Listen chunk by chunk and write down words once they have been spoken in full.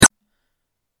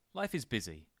Life is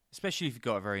busy, especially if you've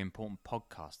got a very important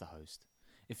podcast to host.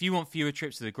 If you want fewer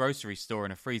trips to the grocery store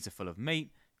and a freezer full of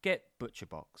meat, get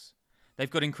ButcherBox. They've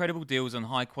got incredible deals on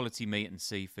high-quality meat and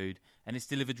seafood, and it's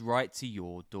delivered right to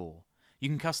your door. You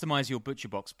can customize your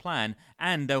ButcherBox plan,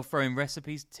 and they'll throw in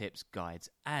recipes, tips, guides,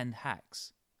 and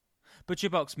hacks.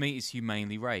 ButcherBox meat is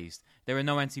humanely raised. There are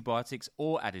no antibiotics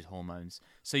or added hormones,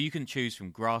 so you can choose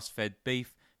from grass-fed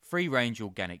beef, free-range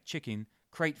organic chicken,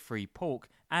 crate-free pork,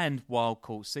 and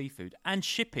wild-caught seafood, and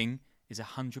shipping is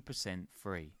 100%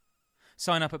 free.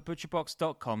 Sign up at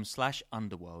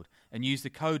butcherbox.com/underworld and use the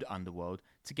code underworld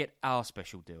to get our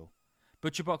special deal.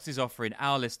 ButcherBox is offering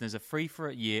our listeners a free for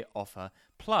a year offer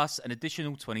plus an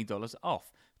additional $20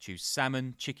 off. Choose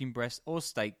salmon, chicken breast, or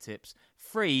steak tips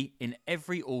free in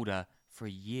every order for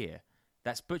a year.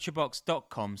 That's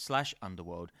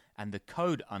butcherbox.com/underworld and the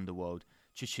code underworld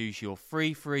to choose your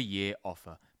free for a year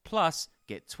offer. Plus,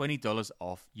 get $20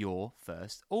 off your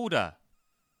first order.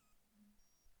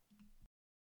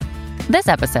 This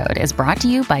episode is brought to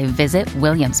you by Visit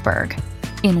Williamsburg.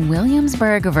 In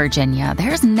Williamsburg, Virginia,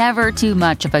 there's never too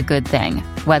much of a good thing.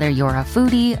 Whether you're a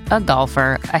foodie, a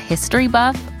golfer, a history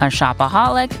buff, a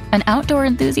shopaholic, an outdoor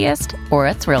enthusiast, or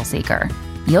a thrill seeker,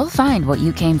 you'll find what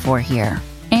you came for here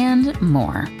and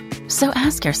more. So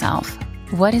ask yourself,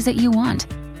 what is it you want?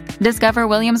 Discover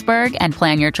Williamsburg and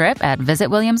plan your trip at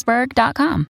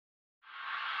visitwilliamsburg.com.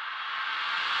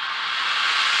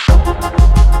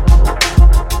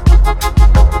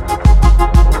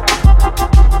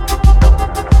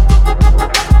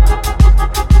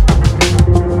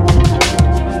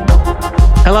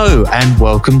 Hello and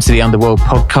welcome to the Underworld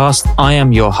podcast. I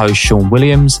am your host, Sean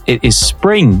Williams. It is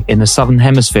spring in the Southern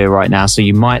Hemisphere right now, so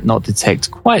you might not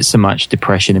detect quite so much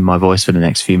depression in my voice for the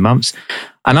next few months.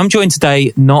 And I'm joined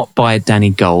today not by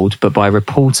Danny Gold, but by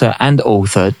reporter and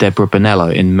author Deborah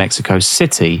Bonello in Mexico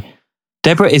City.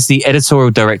 Deborah is the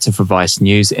editorial director for Vice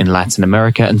News in Latin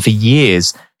America, and for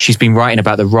years she's been writing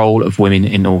about the role of women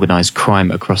in organized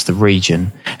crime across the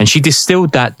region. And she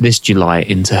distilled that this July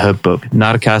into her book,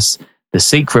 Narcos, The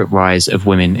Secret Rise of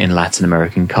Women in Latin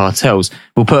American Cartels.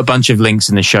 We'll put a bunch of links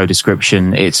in the show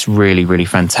description. It's really, really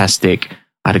fantastic.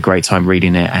 I had a great time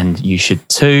reading it, and you should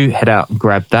too. Head out and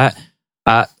grab that.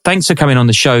 Thanks for coming on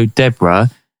the show,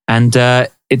 Deborah. And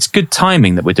it's good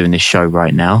timing that we're doing this show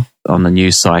right now on the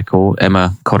news cycle.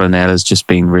 Emma Coronel has just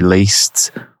been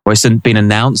released, or it's been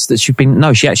announced that she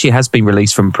actually has been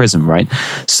released from prison, right?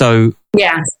 So,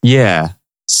 yeah.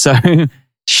 So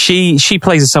she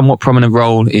plays a somewhat prominent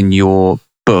role in your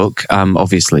book,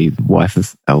 obviously the wife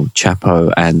of El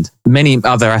Chapo, and many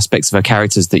other aspects of her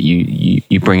characters that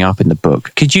you bring up in the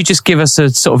book. Could you just give us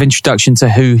a sort of introduction to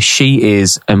who she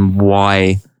is and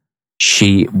why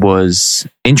she was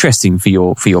interesting for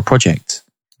your project?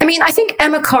 I mean, I think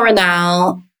Emma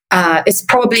Coronel is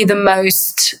probably the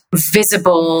most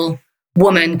visible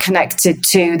woman connected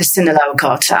to the Sinaloa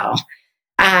cartel,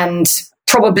 and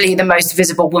probably the most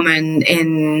visible woman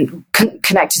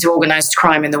connected to organized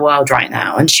crime in the world right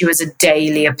now. And she was a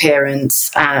daily appearance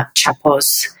at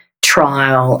Chapo's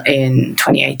trial in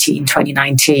 2018,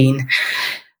 2019.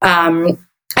 And,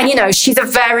 she's a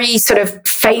very sort of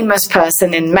famous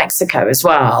person in Mexico as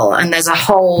well. And there's a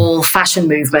whole fashion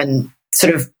movement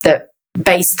sort of that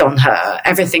based on her,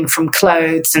 everything from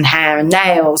clothes and hair and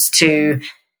nails to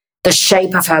the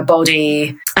shape of her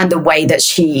body and the way that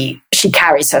she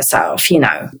carries herself.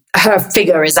 Her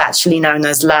figure is actually known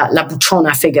as La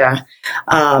Butrona figure,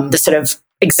 the sort of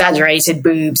exaggerated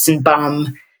boobs and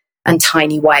bum and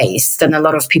tiny waist. And a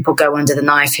lot of people go under the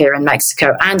knife here in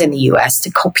Mexico and in the US to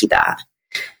copy that.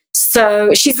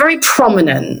 So she's very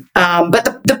prominent.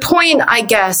 But the point I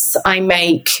guess I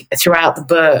make throughout the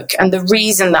book, and the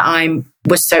reason that I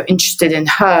was so interested in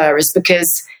her, is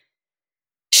because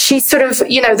she sort of,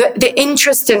 the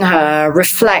interest in her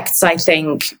reflects, I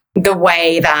think, the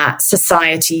way that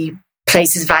society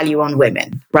places value on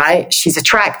women, right? She's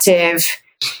attractive.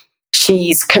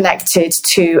 She's connected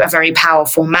to a very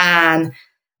powerful man.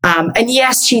 And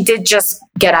yes, she did just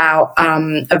get out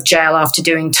of jail after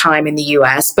doing time in the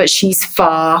US, but she's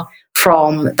far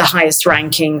from the highest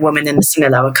ranking woman in the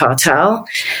Sinaloa cartel.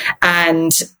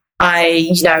 And I,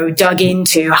 dug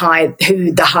into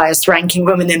who the highest ranking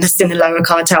woman in the Sinaloa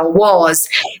cartel was,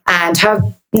 and her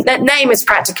name is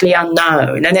practically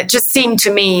unknown. And it just seemed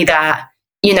to me that,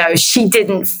 she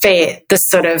didn't fit the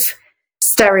sort of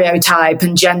stereotype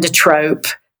and gender trope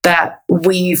that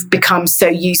we've become so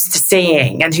used to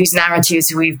seeing and whose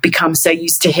narratives we've become so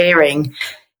used to hearing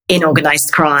in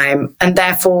organized crime. And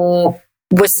therefore,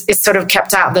 is sort of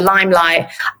kept out of the limelight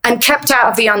and kept out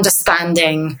of the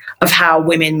understanding of how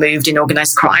women moved in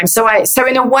organized crime. So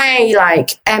in a way,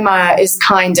 like, Emma is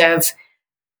kind of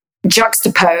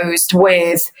juxtaposed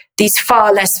with these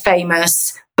far less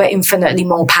famous but infinitely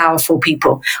more powerful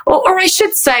people. Or I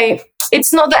should say,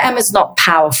 it's not that Emma's not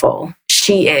powerful.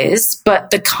 She is,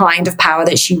 but the kind of power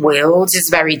that she wields is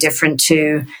very different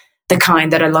to the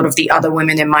kind that a lot of the other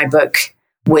women in my book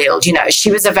wield. You know,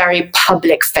 she was a very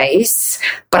public face,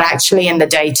 but actually in the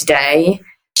day-to-day,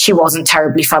 she wasn't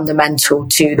terribly fundamental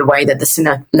to the way that the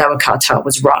Sinaloa cartel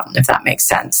was run, if that makes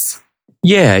sense.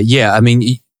 Yeah. I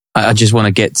mean, I just want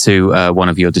to get to one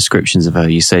of your descriptions of her.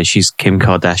 You say she's Kim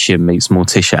Kardashian meets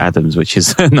Morticia Addams, which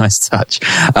is a nice touch.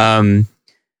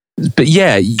 But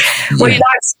yeah. Well, you know,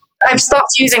 I've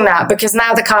stopped using that because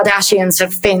now the Kardashians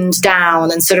have thinned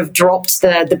down and sort of dropped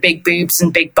the big boobs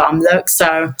and big bum look.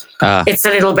 So it's a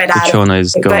little bit out of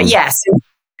it. But yes,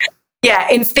 yeah,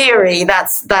 in theory, that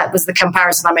was the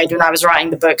comparison I made when I was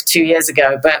writing the book 2 years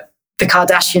ago. But the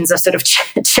Kardashians have sort of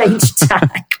changed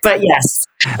tack. But yes,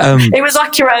 it was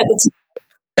accurate.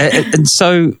 And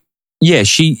so, yeah,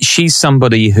 she's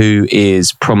somebody who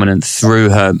is prominent through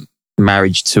her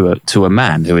marriage to a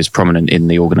man who is prominent in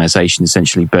the organization,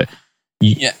 essentially. But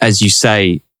as you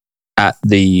say, at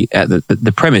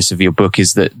the premise of your book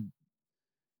is that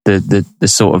the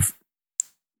sort of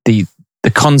the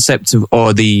concept of,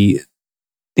 or the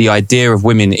idea of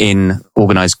women in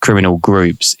organized criminal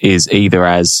groups is either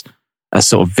as a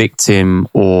sort of victim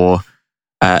or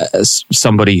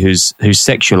somebody who's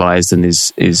sexualized and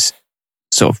is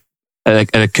sort of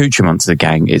an accoutrement to the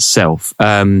gang itself.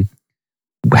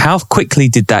 How quickly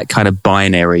did that kind of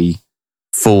binary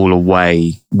fall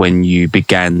away when you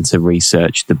began to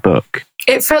research the book?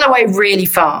 It fell away really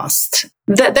fast.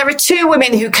 There are two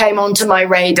women who came onto my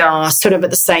radar sort of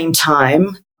at the same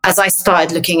time as I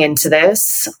started looking into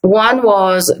this. One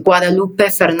was Guadalupe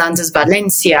Fernandez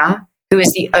Valencia, who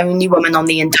is the only woman on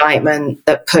the indictment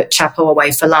that put Chapo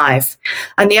away for life.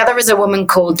 And the other is a woman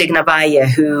called Digna Valle,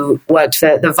 who worked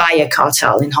for the Valle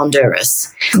cartel in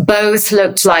Honduras. Both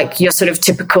looked like your sort of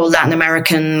typical Latin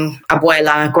American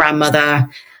abuela, grandmother,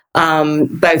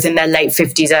 both in their late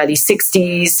 50s, early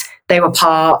 60s. They were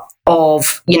part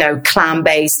of,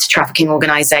 clan-based trafficking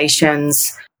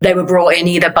organizations. They were brought in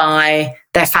either by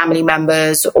their family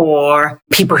members or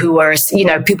people who were,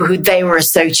 people who they were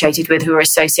associated with, who were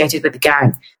associated with the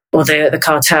gang or the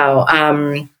cartel.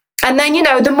 And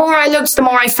then, the more I looked, the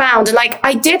more I found. Like,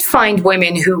 I did find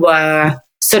women who were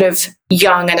sort of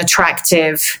young and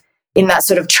attractive in that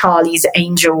sort of Charlie's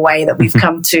Angel way that we've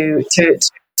come to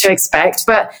expect,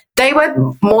 but they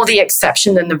were more the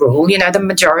exception than the rule. The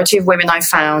majority of women I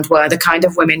found were the kind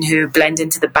of women who blend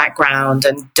into the background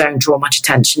and don't draw much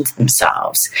attention to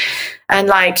themselves.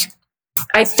 And I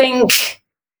think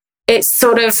it's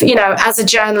sort of, as a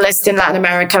journalist in Latin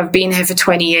America, I've been here for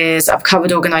 20 years. I've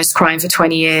covered organized crime for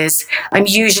 20 years. I'm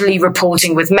usually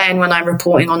reporting with men when I'm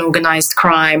reporting on organized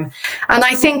crime. And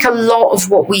I think a lot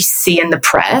of what we see in the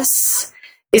press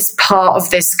is part of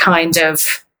this kind of,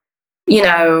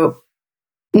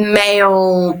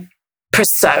 male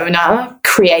persona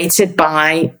created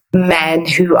by men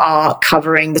who are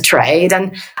covering the trade.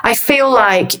 And I feel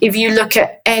like if you look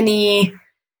at any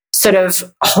sort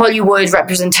of Hollywood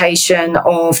representation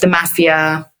of the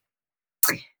mafia,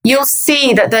 you'll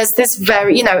see that there's this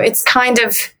very, it's kind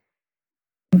of,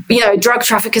 drug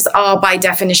traffickers are by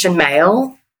definition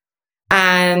male.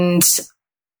 And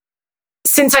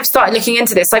since I've started looking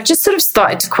into this, I've just sort of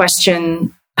started to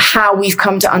question how we've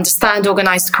come to understand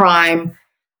organized crime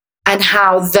and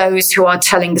how those who are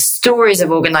telling the stories of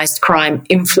organized crime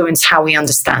influence how we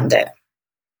understand it.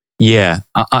 Yeah.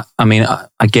 I mean,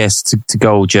 I guess to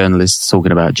go all journalists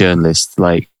talking about journalists,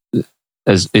 like,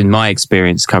 as in my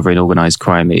experience covering organized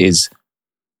crime, it is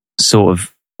sort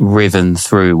of riven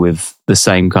through with the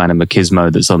same kind of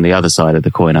machismo that's on the other side of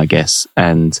the coin, I guess.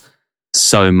 And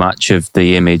so much of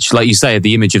the image, like you say,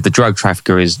 the image of the drug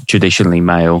trafficker is traditionally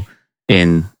male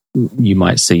in, you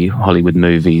might see Hollywood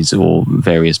movies or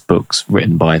various books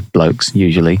written by blokes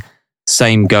usually.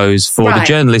 Same goes for the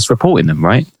journalists reporting them,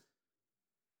 right?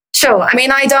 Sure. I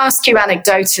mean, I'd ask you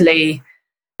anecdotally,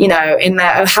 in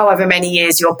the however many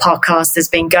years your podcast has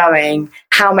been going,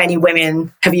 how many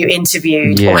women have you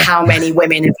interviewed, or how many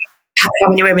women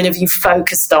have you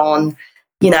focused on,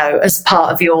 as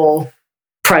part of your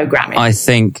programming? I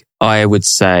think I would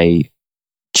say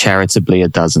charitably a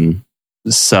dozen.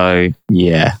 So,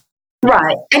 yeah.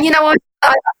 Right. And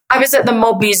I was at the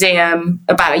Mob Museum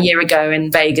about a year ago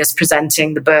in Vegas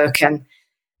presenting the book, and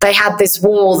they had this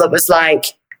wall that was like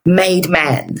made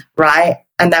men, right?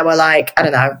 and there were like, I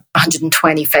don't know,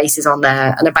 120 faces on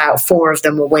there, and about 4 of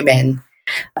them were women.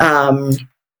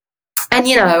 And,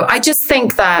 you know, I just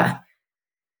think that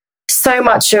so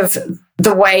much of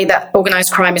the way that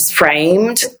organized crime is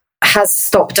framed has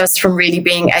stopped us from really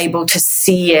being able to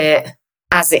see it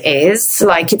as it is.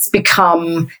 Like, it's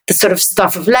become the sort of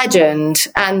stuff of legend.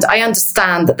 And I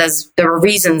understand that there are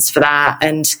reasons for that,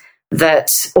 and that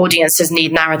audiences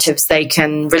need narratives they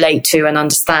can relate to and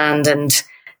understand and,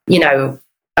 you know,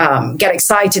 get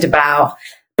excited about.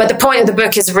 But the point of the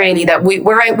book is really that we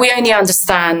only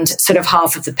understand sort of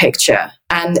half of the picture.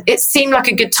 And it seemed like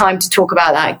a good time to talk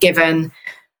about that, given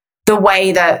the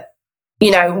way that, you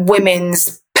know,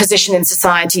 women's position in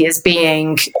society is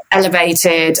being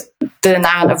elevated, the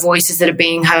amount of voices that are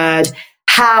being heard,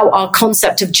 how our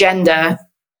concept of gender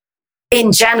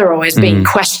in general is being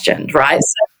questioned, right?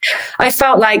 So I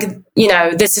felt like, you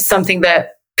know, this is something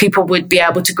that people would be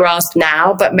able to grasp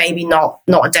now, but maybe not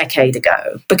a decade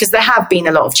ago, because there have been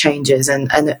a lot of changes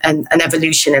and an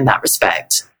evolution in that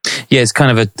respect. Yeah, it's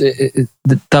kind of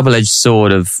the double-edged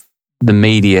sword of the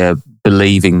media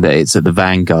believing that it's at the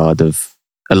vanguard of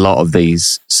a lot of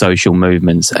these social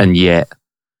movements, and yet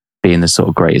being the sort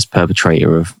of greatest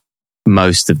perpetrator of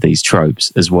most of these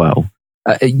tropes as well.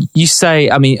 You say,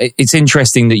 I mean, it's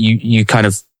interesting that you kind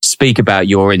of speak about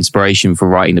your inspiration for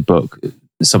writing the book,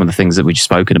 some of the things that we've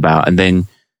spoken about, and then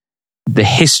the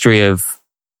history of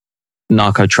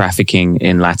narco trafficking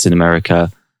in Latin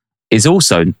America is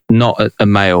also not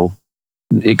a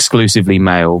exclusively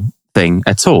male thing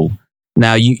at all.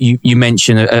 Now, you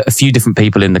mention a few different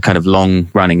people in the kind of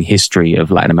long-running history of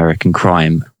Latin American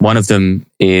crime. One of them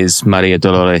is Maria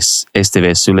Dolores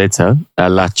Esteves Zuleta,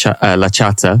 La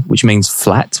Chata, which means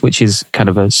flat, which is kind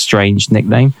of a strange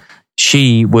nickname.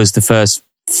 She was the first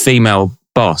female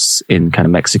boss in kind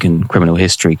of Mexican criminal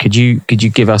history. Could you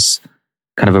give us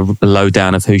kind of a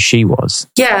lowdown of who she was?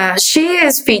 Yeah, she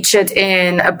is featured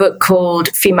in a book called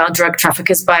Female Drug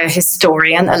Traffickers by a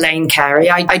historian, Elaine Carey.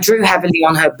 I drew heavily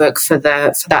on her book for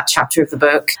that chapter of the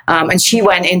book. And she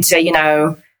went into, you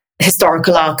know,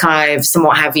 historical archives and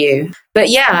what have you. But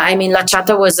yeah, I mean, La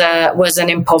Chata was an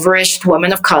impoverished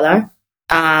woman of color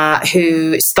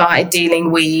who started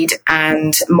dealing weed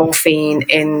and morphine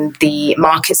in the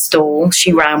market stall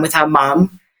she ran with her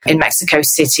mum in Mexico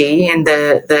City in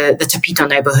the Tepito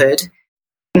neighborhood.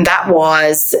 And that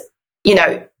was, you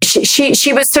know,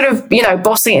 she was sort of, you know,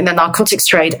 bossing in the narcotics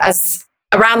trade as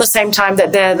around the same time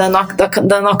that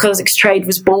the narcotics trade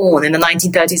was born in the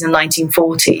 1930s and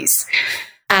 1940s.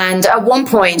 And at one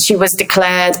point she was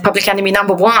declared public enemy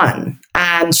number 1.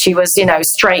 And she was, you know,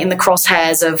 straight in the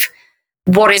crosshairs of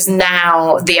what is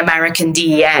now the American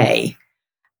DEA.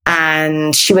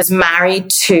 And she was married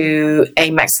to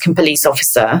a Mexican police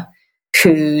officer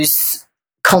whose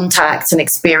contacts and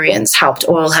experience helped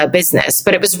oil her business.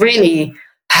 But it was really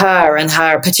her and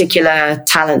her particular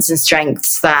talents and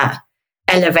strengths that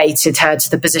elevated her to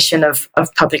the position of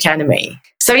public enemy.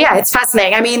 So yeah, it's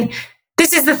fascinating. I mean,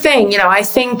 this is the thing, you know, I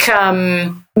think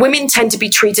women tend to be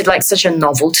treated like such a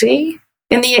novelty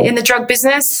in the drug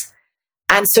business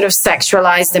and sort of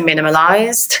sexualized and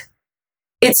minimalized.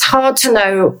 It's hard to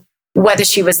know whether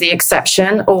she was the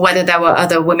exception or whether there were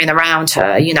other women around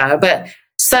her, you know, but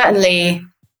certainly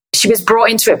she was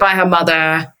brought into it by her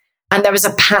mother, and there was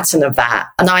a pattern of that.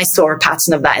 And I saw a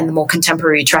pattern of that in the more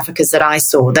contemporary traffickers that I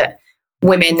saw, that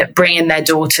women bring in their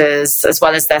daughters as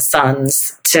well as their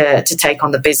sons to take on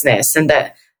the business, and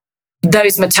that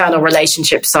those maternal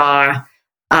relationships are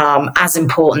as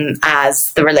important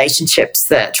as the relationships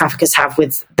that traffickers have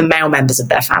with the male members of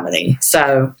their family.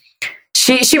 So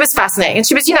she was fascinating. And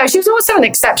she was also an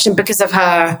exception because of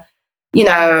her, you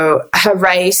know, her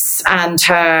race and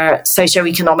her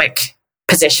socioeconomic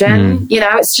position. You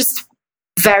know, it's just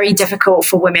very difficult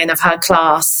for women of her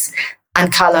class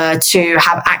and color to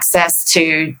have access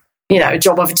to, you know,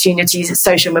 job opportunities,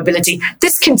 social mobility.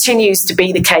 This continues to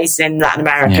be the case in Latin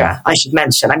America, I should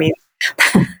mention. I mean,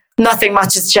 nothing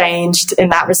much has changed in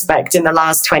that respect in the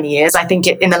last 20 years. I think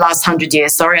in the last 100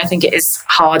 years, I think it is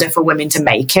harder for women to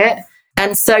make it.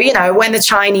 And so, you know, when the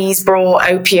Chinese brought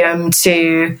opium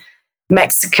to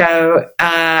Mexico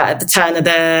at the turn of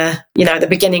the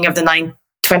beginning of the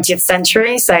 20th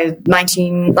century, so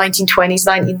 1920s,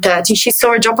 1930s, she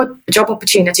saw a job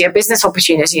opportunity, a business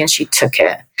opportunity, and she took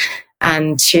it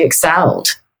and she excelled.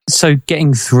 So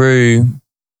getting through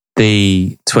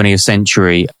the 20th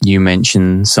century, you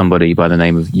mentioned somebody by the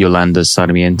name of Yolanda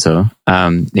Sarmiento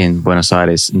in Buenos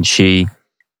Aires, and she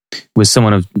was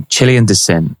someone of Chilean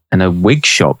descent and a wig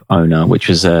shop owner, which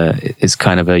was is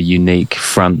kind of a unique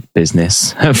front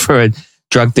business for a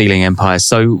drug dealing empire.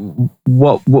 So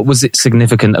what was it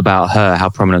significant about her? How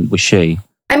prominent was she?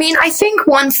 I mean, I think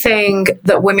one thing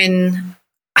that women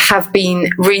have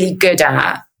been really good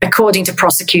at, according to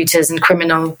prosecutors and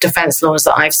criminal defense lawyers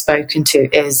that I've spoken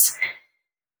to, is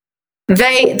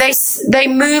they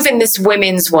move in this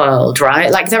women's world,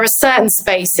 right? Like there are certain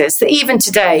spaces that even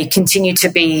today continue to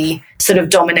be sort of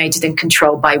dominated and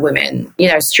controlled by women. You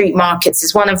know, street markets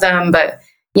is one of them, but,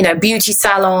 you know, beauty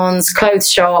salons, clothes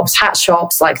shops, hat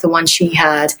shops like the one she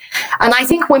had. And I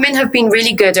think women have been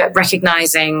really good at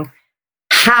recognizing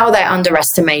how they're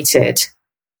underestimated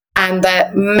and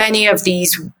that many of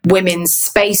these women's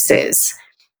spaces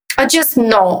are just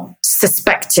not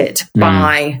suspected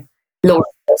by law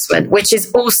enforcement, which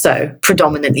is also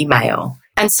predominantly male.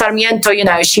 And Sarmiento, you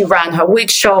know, she ran her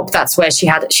wig shop. That's where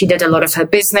she did a lot of her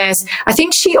business. I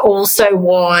think she also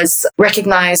was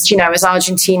recognized, you know, as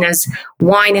Argentina's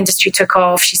wine industry took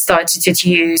off. She started to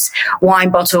use wine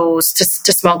bottles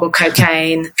to smuggle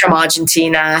cocaine from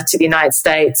Argentina to the United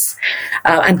States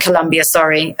and Colombia,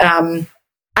 sorry.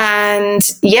 And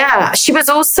yeah, she was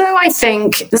also, I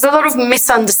think, there's a lot of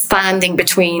misunderstanding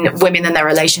between women and their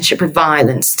relationship with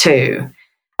violence too.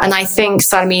 And I think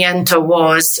Sarmiento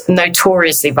was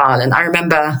notoriously violent. I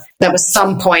remember there was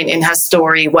some point in her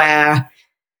story where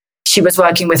she was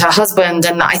working with her husband,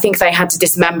 and I think they had to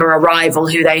dismember a rival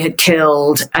who they had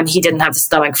killed, and he didn't have the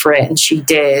stomach for it, and she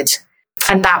did.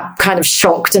 And that kind of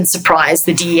shocked and surprised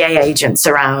the DEA agents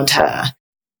around her.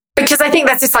 Because I think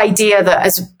there's this idea that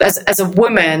as a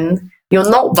woman, you're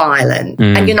not violent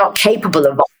and you're not capable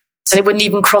of violence, and it wouldn't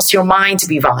even cross your mind to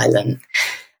be violent.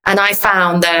 And I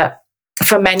found that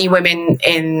for many women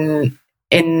in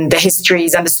the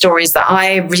histories and the stories that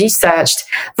I researched,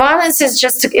 violence is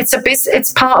just,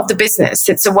 it's part of the business.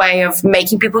 It's a way of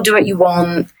making people do what you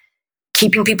want,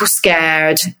 keeping people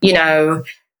scared, you know,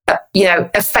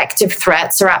 effective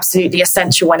threats are absolutely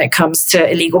essential when it comes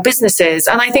to illegal businesses.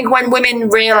 And I think when women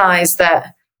realize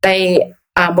that they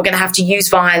were going to have to use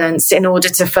violence in order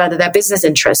to further their business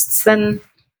interests, then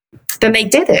they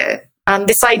did it. And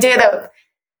this idea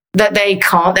that they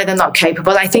can't, that they're not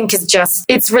capable, I think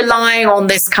it's relying on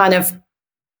this kind of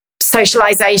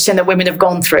socialization that women have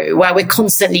gone through, where we're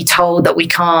constantly told that we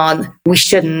can't, we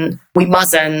shouldn't, we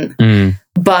mustn't.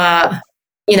 But,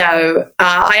 you know,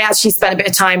 I actually spent a bit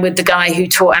of time with the guy who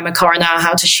taught Emma Coronel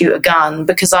how to shoot a gun,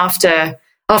 because after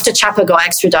Chapo got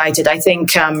extradited, I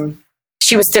think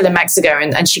she was still in Mexico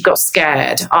and she got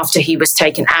scared after he was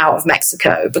taken out of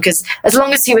Mexico, because as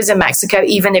long as he was in Mexico,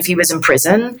 even if he was in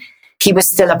prison, he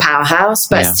was still a powerhouse.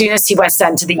 But as soon as he was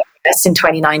sent to the US in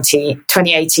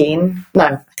 2018, no,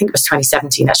 I think it was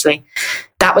 2017 actually,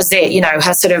 that was it. You know,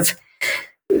 her sort of,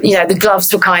 you know, the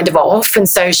gloves were kind of off. And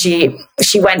so she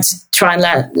went to try and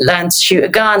learn to shoot a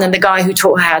gun. And the guy who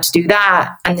taught her how to do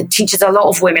that, and it teaches a lot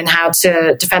of women how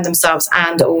to defend themselves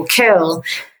and or kill,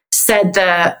 said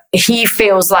that he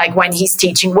feels like when he's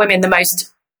teaching women, the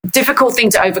most difficult thing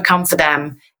to overcome for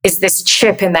them is this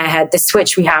chip in their head, this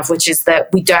switch we have, which is that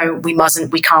we don't, we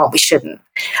mustn't, we can't, we shouldn't.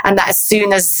 And that as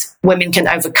soon as women can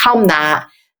overcome that,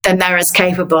 then they're as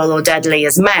capable or deadly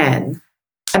as men.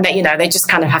 And that, you know, they just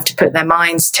kind of have to put their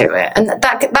minds to it. And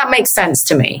that makes sense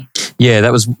to me. Yeah,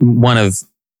 that was one of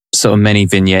sort of many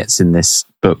vignettes in this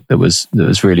book that was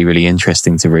really, really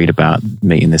interesting to read about,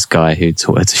 meeting this guy who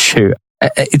taught her to shoot.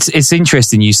 It's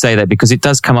interesting you say that, because it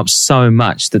does come up so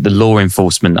much that the law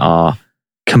enforcement are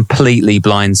completely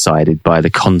blindsided by the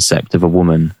concept of a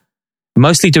woman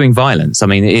mostly doing violence. I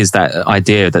mean, it is that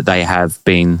idea that they have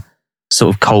been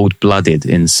sort of cold-blooded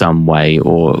in some way,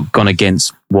 or gone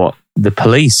against what the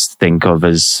police think of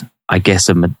as, I guess,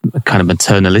 a kind of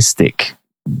maternalistic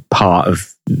part of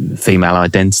female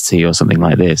identity or something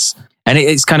like this. And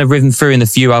it's kind of written through in a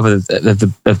few other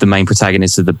of the main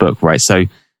protagonists of the book, right? So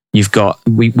you've got,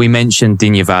 we mentioned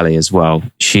Dina Valle as well.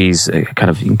 She's a kind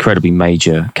of incredibly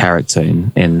major character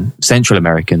in Central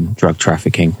American drug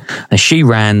trafficking. And she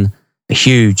ran a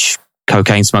huge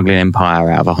cocaine smuggling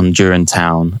empire out of a Honduran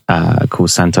town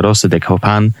called Santa Rosa de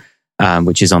Copan,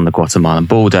 which is on the Guatemalan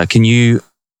border. Can you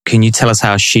tell us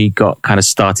how she got kind of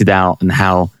started out and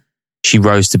how she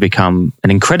rose to become an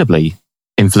incredibly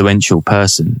influential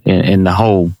person in the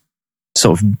whole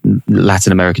sort of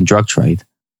Latin American drug trade?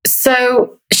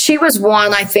 So she was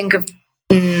one, I think, of,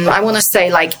 I want to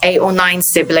say like 8 or 9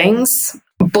 siblings,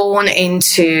 born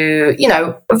into, you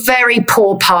know, a very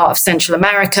poor part of Central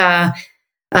America.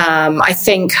 I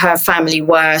think her family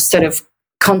were sort of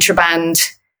contraband,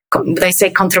 they say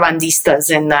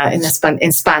contrabandistas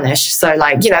in Spanish. So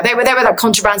like, you know, they were the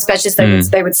contraband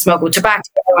specialists. They would smuggle tobacco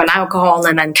and alcohol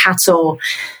and then cattle.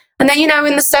 And then, you know,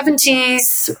 in the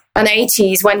 70s and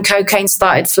 80s, when cocaine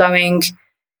started flowing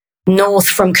north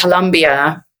from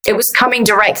Colombia. It was coming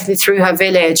directly through her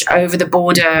village over the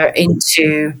border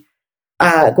into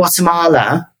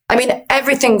Guatemala. I mean,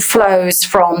 everything flows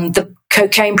from the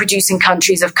cocaine-producing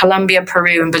countries of Colombia,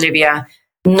 Peru, and Bolivia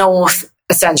north,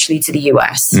 essentially, to the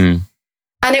US.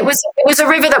 And it was a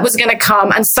river that was going to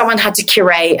come, and someone had to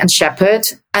curate and shepherd,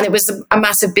 and it was a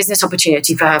massive business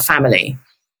opportunity for her family.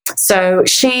 So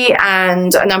she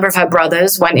and a number of her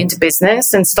brothers went into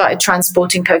business and started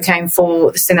transporting cocaine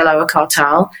for the Sinaloa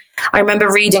cartel. I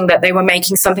remember reading that they were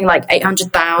making something like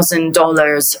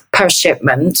 $800,000 per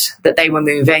shipment that they were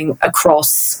moving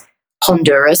across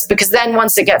Honduras, because then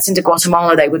once it gets into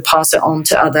Guatemala, they would pass it on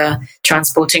to other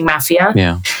transporting mafia.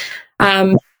 Yeah.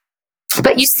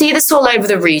 But you see this all over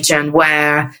the region,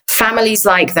 where families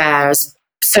like theirs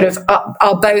sort of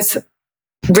are both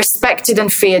respected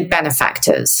and feared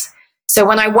benefactors. So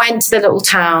when I went to the little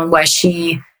town where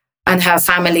she and her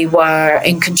family were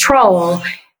in control,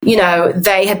 you know,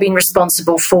 they had been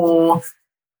responsible for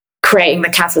creating the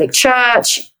Catholic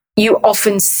Church. You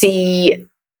often see,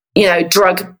 you know,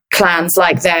 drug clans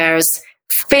like theirs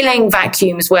filling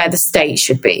vacuums where the state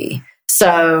should be.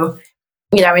 So,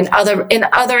 you know, in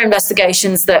other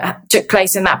investigations that took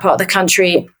place in that part of the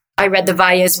country, I read the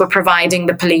Valles were providing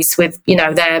the police with, you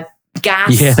know, their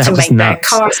gas to make their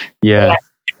cars. Yeah.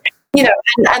 You know,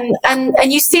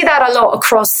 and you see that a lot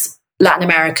across Latin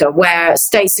America, where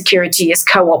state security is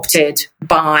co-opted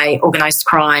by organized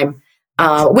crime,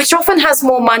 which often has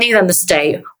more money than the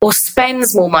state or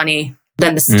spends more money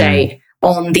than the state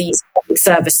on these public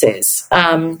services.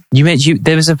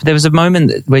 There was a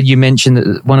moment where you mentioned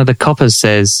that one of the coppers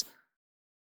says,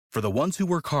 "For the ones who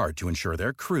work hard to ensure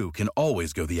their crew can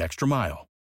always go the extra mile,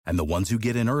 and the ones who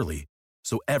get in early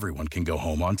so everyone can go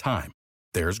home on time,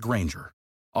 there's Grainger,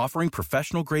 offering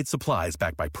professional-grade supplies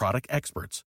backed by product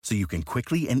experts so you can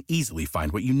quickly and easily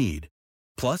find what you need.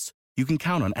 Plus, you can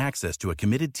count on access to a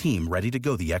committed team ready to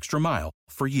go the extra mile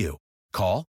for you.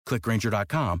 Call, click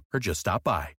Grainger.com, or just stop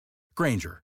by.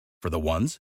 Grainger, for the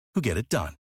ones who get it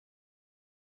done."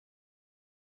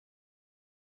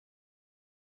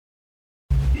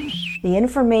 The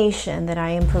information that I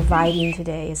am providing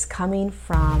today is coming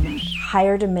from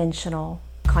higher dimensional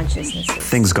consciousnesses.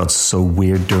 Things got so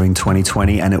weird during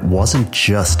 2020, and it wasn't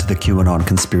just the QAnon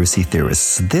conspiracy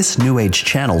theorists. This New Age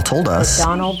channel told us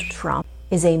Donald Trump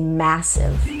is a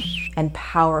massive and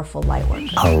powerful light worker.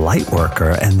 A light worker?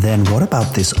 And then what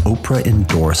about this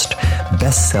Oprah-endorsed,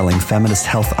 best-selling feminist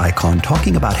health icon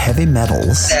talking about heavy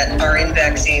metals that are in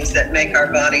vaccines that make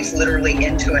our bodies literally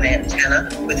into an antenna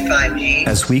with 5G?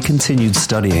 As we continued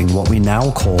studying what we now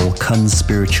call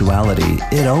conspirituality,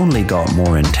 it only got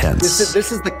more intense.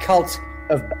 This is the cult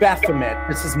of Baphomet.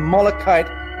 This is Molokite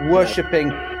worshipping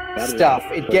stuff.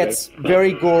 It gets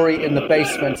very gory in the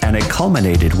basement. And it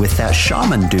culminated with that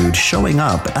shaman dude showing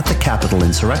up at the Capitol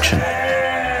insurrection.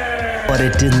 But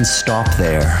it didn't stop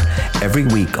there. Every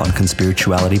week on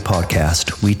Conspirituality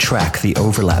Podcast, we track the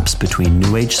overlaps between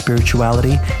New Age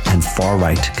spirituality and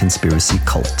far-right conspiracy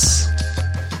cults.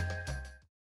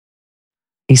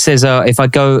 he says,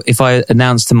 if I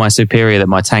announce to my superior that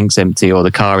my tank's empty or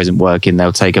the car isn't working,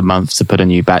 they'll take a month to put a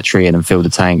new battery in and fill the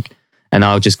tank. And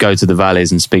I'll just go to the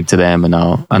Valles and speak to them, and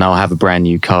I'll have a brand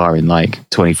new car in like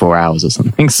 24 hours or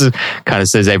something. So kind of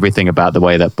says everything about the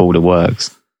way that border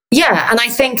works. Yeah, and I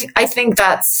think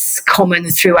that's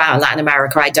common throughout Latin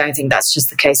America. I don't think that's just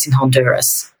the case in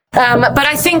Honduras. But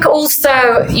I think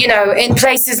also, in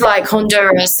places like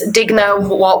Honduras, Digna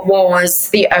was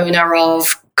the owner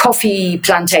of coffee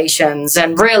plantations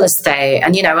and real estate,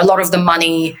 and a lot of the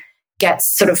money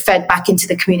gets sort of fed back into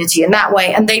the community in that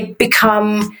way, and they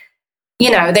become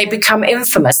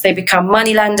infamous. They become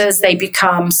moneylenders. They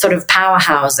become sort of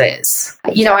powerhouses.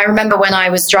 I remember when I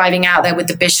was driving out there with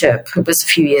the bishop, it was a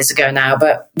few years ago now,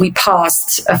 but we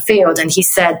passed a field and he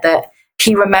said that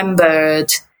he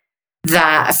remembered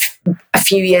that a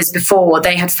few years before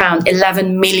they had found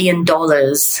 $11 million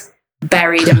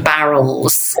buried in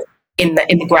barrels in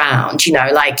the ground.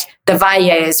 Like the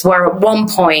Valles were at one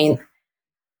point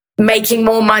making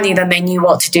more money than they knew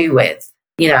what to do with,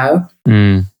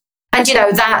 Mm. And,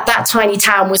 that tiny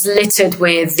town was littered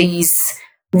with these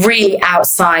really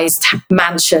outsized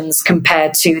mansions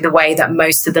compared to the way that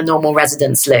most of the normal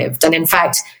residents lived. And in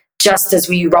fact, just as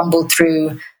we rumbled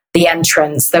through the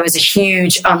entrance, there was a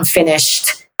huge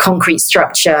unfinished concrete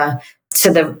structure to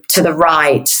the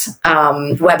right,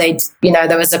 where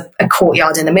there was a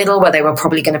courtyard in the middle where they were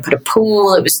probably going to put a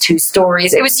pool. It was 2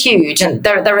 stories. It was huge. And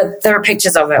there are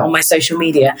pictures of it on my social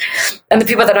media. And the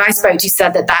people that I spoke to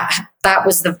said that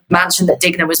was the mansion that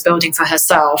Digna was building for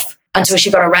herself until she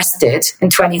got arrested in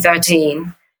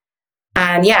 2013.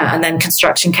 And and then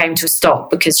construction came to a stop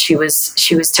because she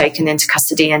was taken into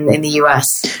custody in the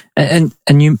US. And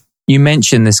you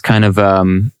mentioned this kind of,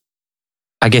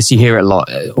 I guess you hear it a lot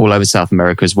all over South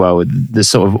America as well, the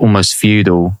sort of almost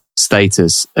feudal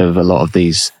status of a lot of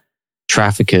these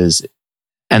traffickers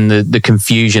and the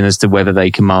confusion as to whether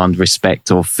they command respect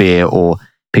or fear, or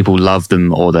people love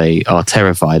them or they are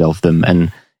terrified of them.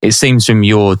 And it seems from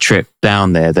your trip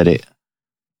down there that it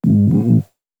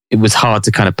was hard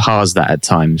to kind of parse that at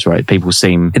times, right? People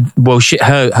seem,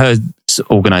 her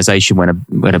organization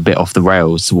went a bit off the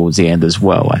rails towards the end as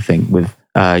well, I think, with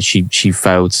she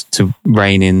failed to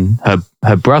rein in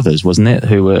her brothers, wasn't it,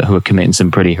 who were committing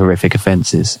some pretty horrific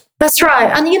offences. That's right.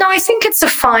 And I think it's a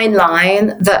fine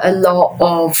line that a lot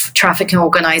of trafficking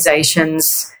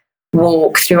organizations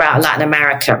walk throughout Latin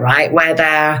America, right, where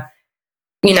they're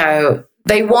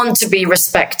they want to be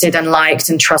respected and liked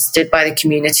and trusted by the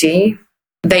community.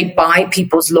 They buy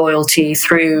people's loyalty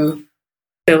through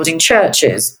building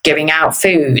churches, giving out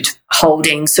food,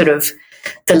 holding sort of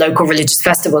the local religious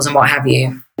festivals and what have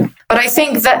you. But I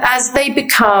think that as they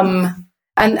become,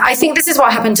 and I think this is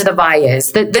what happened to the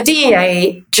Valles, the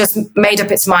DEA just made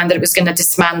up its mind that it was going to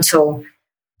dismantle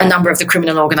a number of the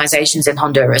criminal organizations in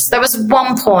Honduras. There was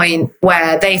one point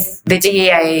where the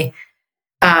DEA,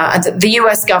 the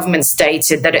US government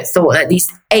stated that it thought at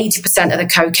least 80% of the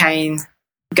cocaine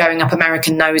going up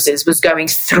American noses was going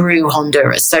through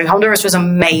Honduras. So Honduras was a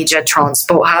major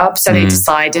transport hub. So they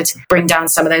decided to bring down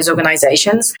some of those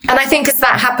organizations. And I think as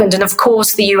that happened, and of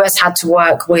course the US had to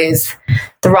work with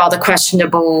the rather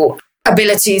questionable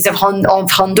abilities of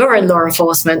Honduran law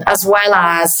enforcement, as well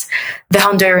as the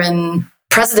Honduran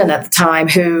president at the time,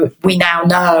 who we now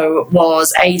know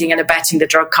was aiding and abetting the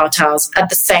drug cartels at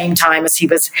the same time as he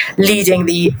was leading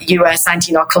the US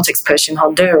anti-narcotics push in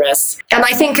Honduras. And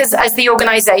I think as the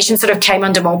organization sort of came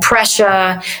under more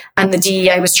pressure and the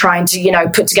DEA was trying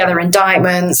to, put together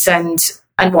indictments and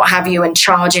what have you, and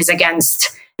charges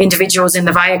against individuals in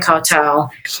the Valle cartel,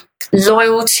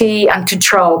 loyalty and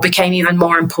control became even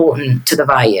more important to the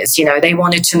Valles. They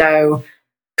wanted to know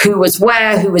who was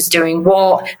where, who was doing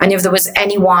what, and if there was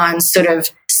anyone sort of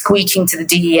squeaking to the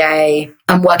DEA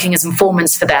and working as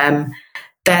informants for them,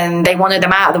 then they wanted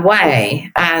them out of the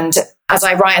way. And as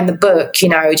I write in the book,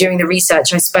 during the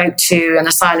research, I spoke to an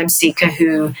asylum seeker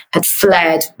who had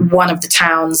fled one of the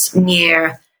towns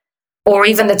near, or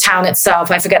even the town itself,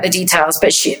 I forget the details,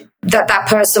 but that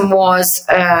person was,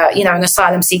 an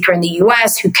asylum seeker in the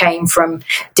US who came from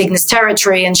Digna's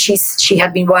territory, and she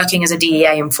had been working as a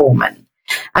DEA informant.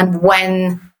 And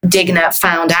when Digna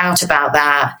found out about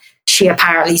that, she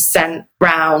apparently sent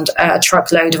round a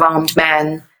truckload of armed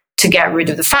men to get rid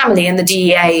of the family, and the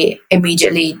DEA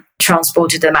immediately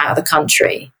transported them out of the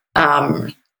country.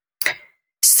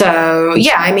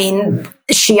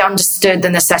 She understood the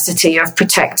necessity of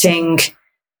protecting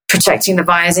the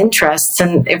Valles' interests,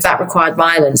 and if that required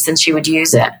violence, then she would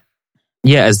use it.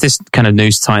 Yeah, as this kind of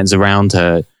noose tightens around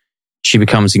her, she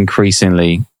becomes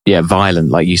increasingly violent,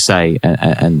 like you say,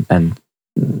 and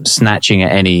snatching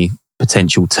at any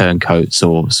potential turncoats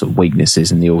or sort of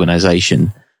weaknesses in the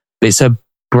organization. But it's her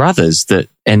brothers that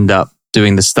end up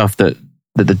doing the stuff that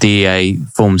the DEA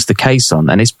forms the case on.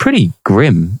 And it's pretty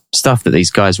grim stuff that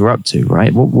these guys were up to,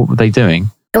 right? What were they doing?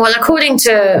 Well, according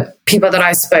to people that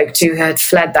I spoke to who had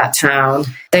fled that town,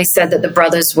 they said that the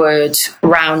brothers would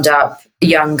round up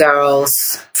young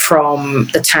girls from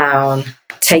the town,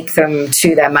 take them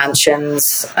to their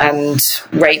mansions and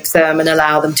rape them and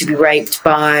allow them to be raped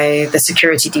by the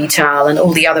security detail and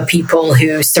all the other people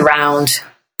who surround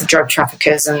the drug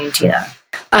traffickers. And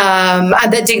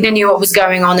that Digna knew what was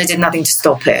going on and did nothing to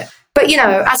stop it. But,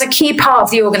 as a key part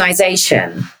of the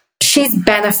organization, she's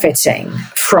benefiting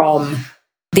from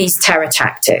these terror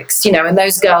tactics, and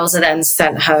those girls are then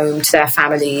sent home to their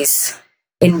families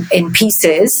in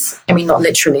pieces. I mean, not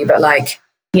literally, but I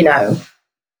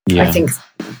think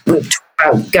we've talked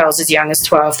about girls as young as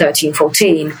 12, 13,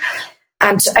 14.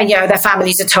 And their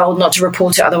families are told not to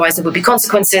report it, otherwise there would be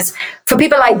consequences. For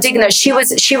people like Digna, she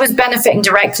was benefiting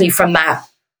directly from that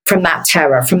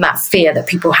terror, from that fear that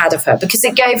people had of her, because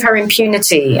it gave her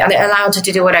impunity and it allowed her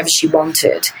to do whatever she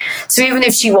wanted. So even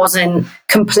if she wasn't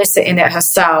complicit in it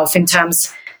herself, in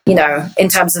terms of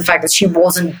the fact that she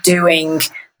wasn't doing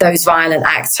those violent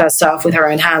acts herself with her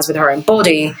own hands, with her own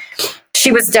body,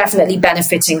 she was definitely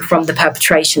benefiting from the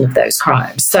perpetration of those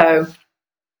crimes. So,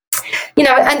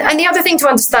 and the other thing to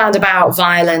understand about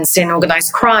violence in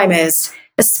organized crime is,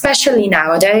 especially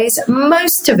nowadays,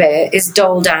 most of it is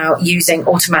doled out using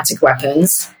automatic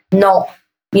weapons, not,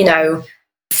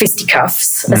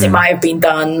 fisticuffs, as it might have been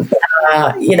done,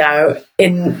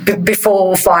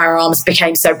 before firearms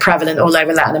became so prevalent all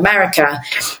over Latin America.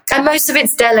 And most of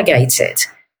it's delegated.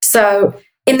 So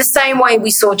in the same way we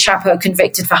saw Chapo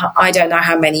convicted for I don't know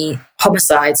how many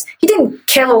homicides, he didn't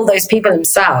kill all those people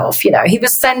himself. He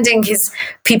was sending his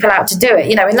people out to do it.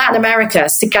 In Latin America,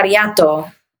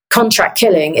 sicariato, contract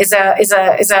killing, is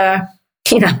a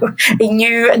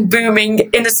new and booming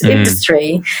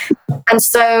industry. And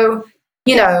so,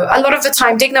 a lot of the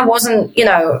time Digna wasn't,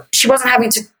 she wasn't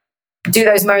having to do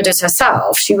those murders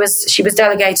herself. She was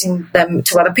delegating them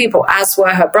to other people, as were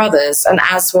her brothers and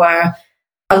as were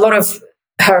a lot of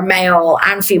her male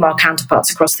and female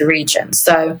counterparts across the region.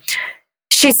 So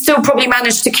she still probably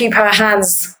managed to keep her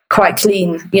hands quite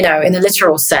clean, in a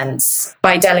literal sense,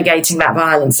 by delegating that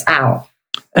violence out.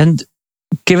 And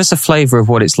give us a flavour of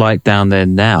what it's like down there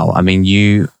now. I mean,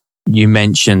 you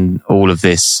mentioned all of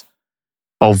this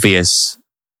obvious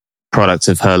product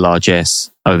of her largesse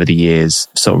over the years,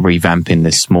 sort of revamping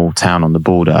this small town on the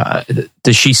border.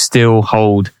 Does she still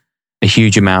hold a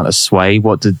huge amount of sway?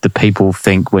 What did the people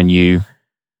think when you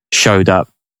showed up,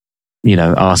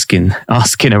 asking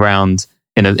around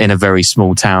in a very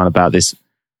small town about this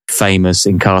famous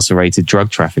incarcerated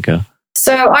drug trafficker?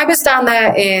 So I was down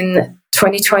there in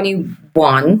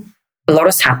 2021. A lot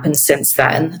has happened since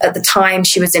then. At the time,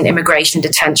 she was in immigration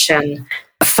detention,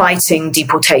 fighting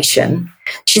deportation.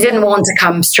 She didn't want to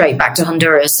come straight back to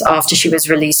Honduras after she was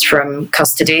released from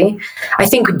custody. I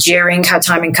think during her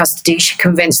time in custody, she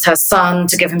convinced her son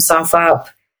to give himself up,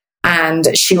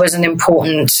 and she was an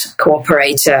important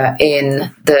cooperator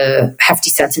in the hefty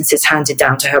sentences handed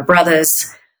down to her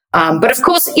brothers. But of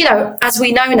course, as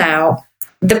we know now,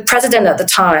 the president at the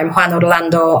time, Juan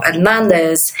Orlando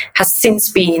Hernandez, has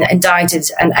since been indicted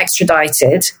and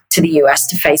extradited to the US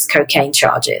to face cocaine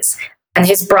charges. And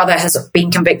his brother has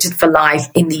been convicted for life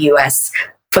in the US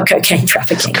for cocaine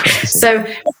trafficking. So,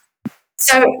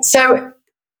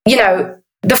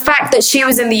 the fact that she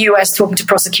was in the US talking to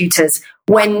prosecutors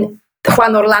when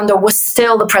Juan Orlando was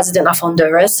still the president of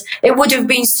Honduras, it would have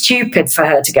been stupid for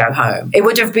her to go home. It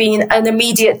would have been an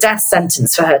immediate death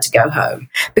sentence for her to go home,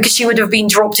 because she would have been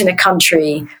dropped in a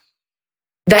country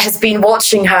that has been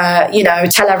watching her,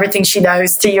 tell everything she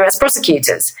knows to US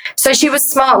prosecutors. So she was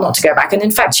smart not to go back. And in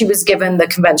fact, she was given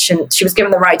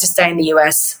the right to stay in the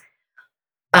US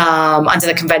under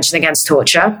the Convention Against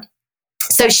Torture.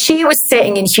 So she was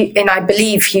sitting in I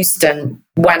believe, Houston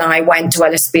when I went to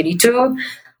El Espiritu.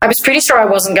 I was pretty sure I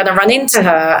wasn't going to run into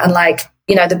her. And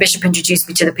the bishop introduced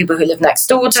me to the people who lived next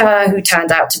door to her, who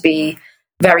turned out to be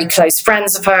very close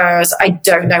friends of hers. I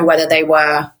don't know whether they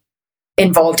were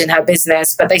involved in her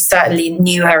business, but they certainly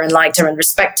knew her and liked her and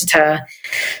respected her.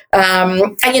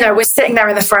 And we're sitting there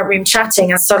in the front room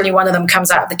chatting, and suddenly one of them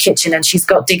comes out of the kitchen and she's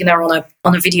got Digna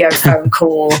on a video phone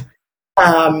call.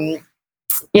 And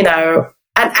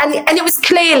it was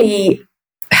clearly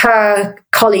her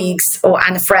colleagues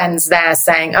and friends there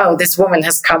saying, "Oh, this woman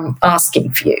has come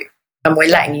asking for you, and we're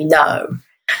letting you know."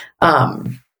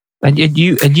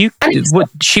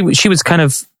 She was kind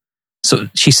of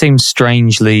she seemed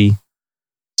strangely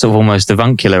sort of almost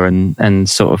avuncular and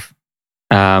sort of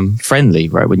friendly,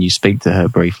 right? When you speak to her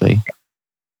briefly.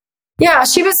 Yeah,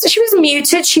 she was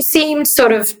muted. She seemed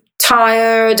sort of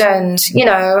tired, and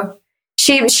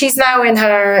she's now in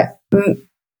her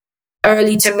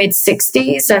early to mid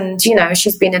 60s, and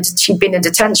she'd been in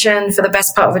detention for the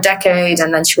best part of a decade,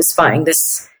 and then she was fighting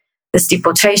this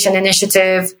deportation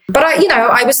initiative. But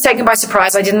I was taken by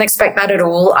surprise. I didn't expect that at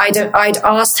all. I'd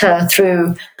asked her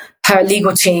through her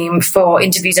legal team for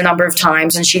interviews a number of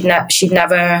times, and she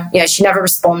never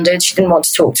responded. She didn't want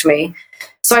to talk to me.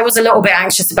 So I was a little bit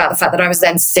anxious about the fact that I was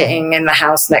then sitting in the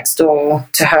house next door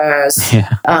to hers,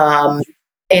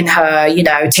 in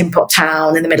her, tin pot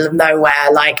town in the middle of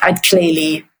nowhere. Like, I'd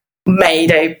clearly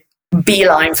made a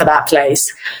beeline for that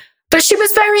place. But she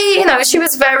was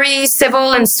very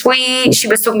civil and sweet. She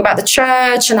was talking about the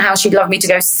church and how she'd love me to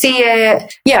go see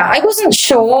it. Yeah, I wasn't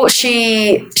sure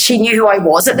she knew who I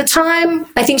was at the time.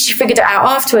 I think she figured it out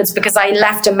afterwards, because I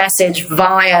left a message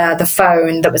via the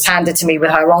phone that was handed to me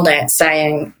with her on it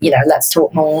saying, let's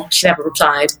talk more. She never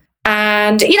replied.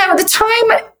 And, at the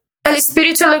time, El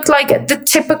Espiritu looked like the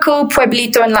typical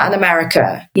pueblito in Latin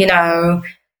America,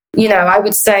 I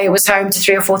would say it was home to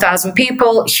 3,000 or 4,000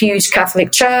 people, huge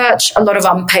Catholic church, a lot of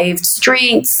unpaved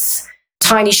streets,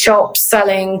 tiny shops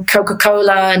selling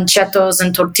Coca-Cola and chetos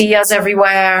and tortillas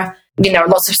everywhere,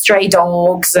 lots of stray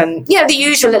dogs and, the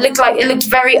usual. It looked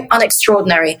very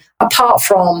unextraordinary, apart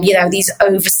from, these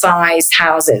oversized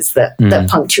houses that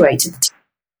punctuated.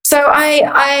 So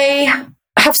I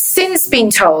have since been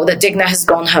told that Digna has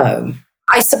gone home.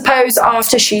 I suppose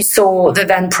after she saw the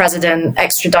then president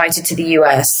extradited to the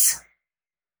US,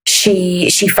 she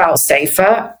felt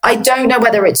safer. I don't know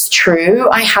whether it's true.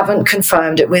 I haven't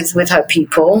confirmed it with her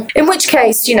people. In which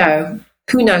case, you know,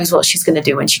 who knows what she's going to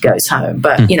do when she goes home.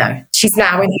 But, you know, she's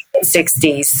now in her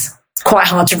 60s. It's quite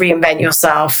hard to reinvent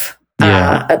yourself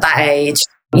at that age.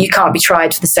 You can't be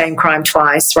tried for the same crime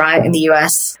twice, right, in the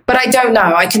US. But I don't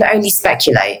know. I can only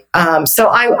speculate. So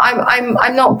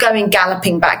I'm not going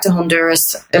galloping back to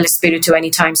Honduras El Espiritu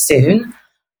anytime soon.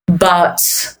 But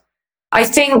I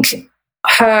think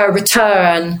her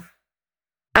return,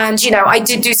 and, you know, I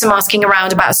did do some asking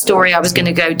around about a story I was going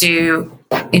to go do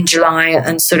in July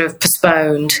and sort of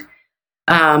postponed,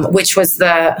 which was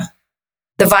the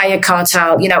Valle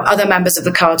cartel. You know, other members of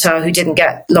the cartel who didn't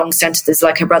get long sentences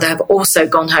like her brother have also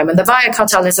gone home. And the Valle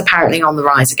cartel is apparently on the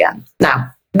rise again.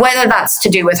 Now, whether that's to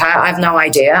do with her, I have no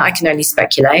idea. I can only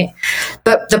speculate.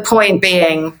 But the point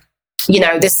being, you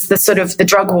know, the sort of the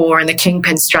drug war and the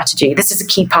kingpin strategy, this is a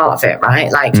key part of it,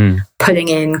 right? Like putting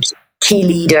in key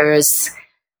leaders.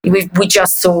 We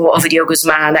just saw Ovidio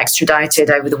Guzman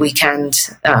extradited over the weekend,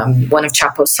 one of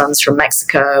Chapo's sons from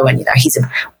Mexico, and, you know,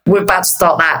 we're about to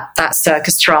start that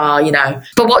circus trial, you know.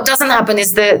 But what doesn't happen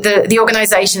is the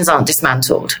organizations aren't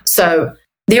dismantled. So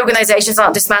the organizations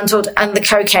aren't dismantled, and the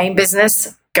cocaine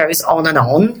business goes on and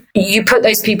on. You put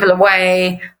those people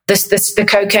away. The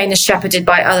cocaine is shepherded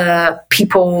by other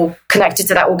people connected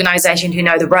to that organization who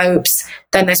know the ropes.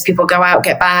 Then those people go out,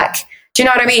 get back. Do you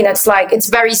know what I mean? It's like, it's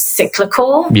very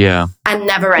cyclical and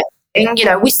never ending. You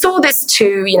know, we saw this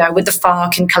too, you know, with the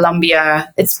FARC in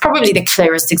Colombia. It's probably the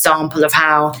clearest example of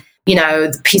how, you know,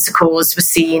 the peace accords were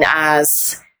seen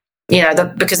as, you know,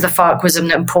 because the FARC was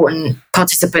an important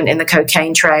participant in the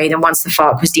cocaine trade. And once the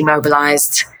FARC was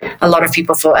demobilized, a lot of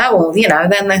people thought, oh, well, you know,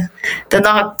 then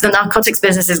the narcotics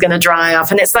business is going to dry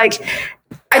up. And it's like,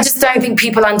 I just don't think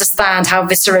people understand how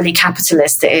viscerally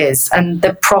capitalist it is. And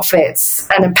the profits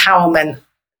and empowerment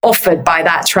offered by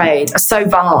that trade are so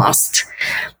vast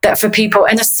that for people,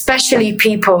 and especially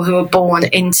people who are born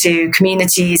into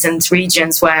communities and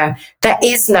regions where there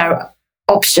is no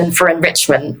option for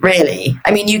enrichment, really.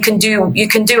 I mean, you can do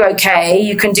okay,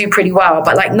 you can do pretty well,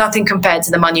 but like nothing compared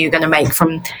to the money you're going to make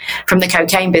from the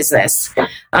cocaine business.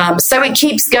 So it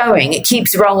keeps going, it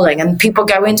keeps rolling, and people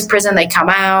go into prison, they come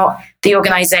out, the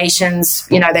organizations,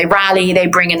 you know, they rally, they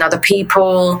bring in other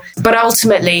people, but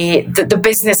ultimately the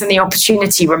business and the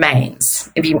opportunity remains,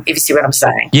 if you see what I'm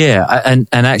saying. Yeah, and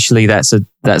actually that's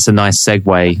a nice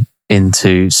segue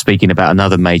into speaking about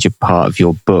another major part of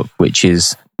your book, which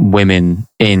is women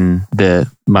in the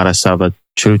Mara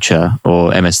Salvatrucha, or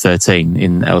MS-13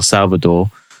 in El Salvador.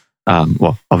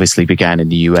 Well, obviously began in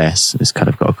the US. It's kind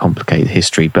of got a complicated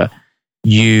history, but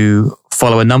you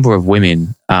follow a number of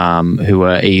women who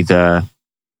are either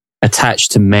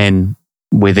attached to men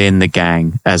within the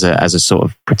gang as a sort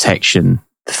of protection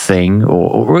thing,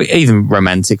 or even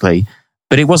romantically.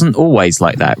 But it wasn't always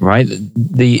like that, right?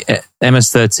 The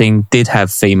MS-13 did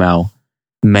have female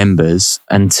members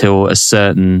until a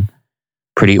certain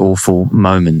pretty awful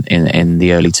moment in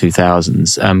the early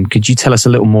 2000s. Could you tell us a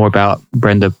little more about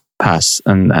Brenda Paz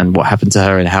and what happened to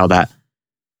her and how that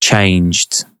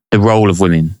changed the role of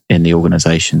women in the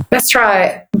organization? That's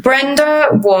right. Brenda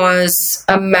was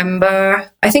a member,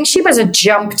 I think she was a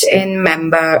jumped in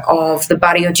member of the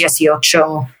Barrio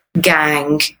 18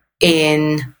 gang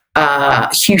in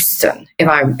Houston,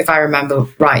 if I remember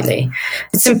rightly.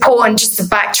 It's important just to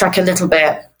backtrack a little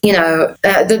bit. You know,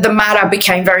 the matter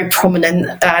became very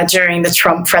prominent during the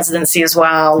Trump presidency as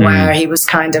well, where he was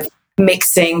kind of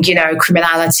mixing, you know,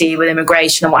 criminality with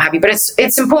immigration and what have you. But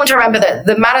it's important to remember that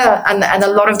the matter and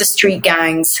a lot of the street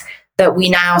gangs that we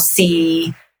now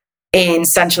see in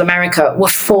Central America were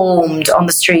formed on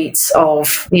the streets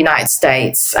of the United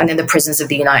States and in the prisons of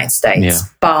the United States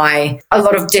by a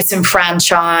lot of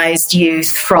disenfranchised youth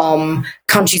from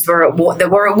countries that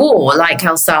were at war, like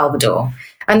El Salvador.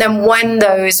 And then when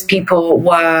those people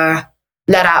were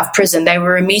let out of prison, they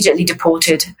were immediately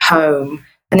deported home.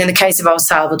 And in the case of El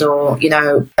Salvador, you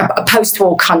know, a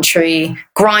post-war country,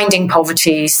 grinding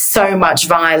poverty, so much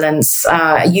violence,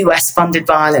 US-funded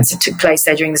violence that took place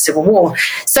there during the Civil War.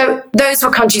 So those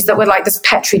were countries that were like this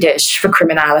petri dish for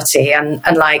criminality. And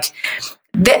like,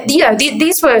 you know,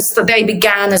 they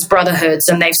began as brotherhoods,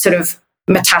 and they've sort of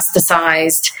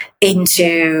metastasized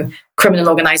into criminal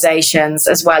organizations,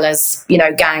 as well as, you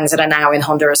know, gangs that are now in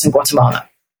Honduras and Guatemala.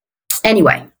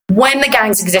 Anyway, when the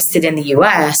gangs existed in the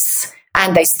US,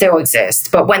 and they still exist,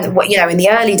 but when, you know, in the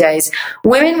early days,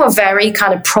 women were very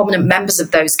kind of prominent members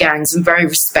of those gangs and very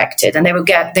respected, and they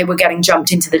were getting jumped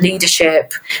into the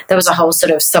leadership. There was a whole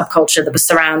sort of subculture that was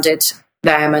surrounded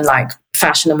them and like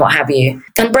fashion and what have you.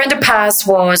 And Brenda Paz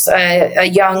was a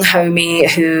young homie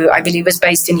who I believe was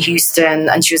based in Houston,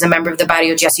 and she was a member of the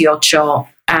Barrio 18.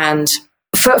 And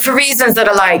for reasons that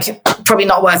are like probably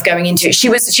not worth going into, she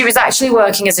was actually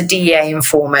working as a DEA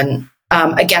informant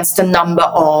against a number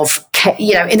of,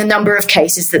 in a number of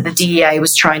cases that the DEA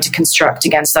was trying to construct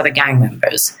against other gang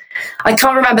members. I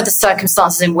can't remember the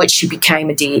circumstances in which she became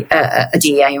a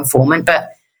DEA informant,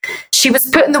 but she was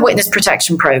put in the witness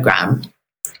protection program.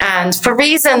 And for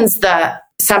reasons that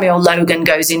Samuel Logan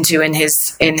goes into in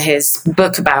his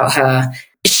book about her,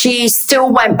 she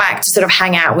still went back to sort of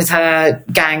hang out with her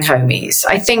gang homies.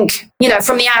 I think,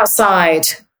 from the outside,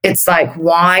 it's like,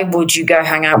 why would you go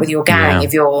hang out with your gang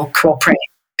if you're cooperating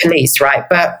with police, right?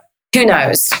 But who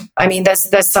knows? I mean,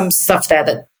 there's some stuff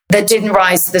there that didn't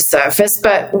rise to the surface.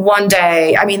 But one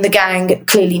day, I mean, the gang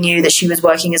clearly knew that she was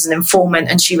working as an informant,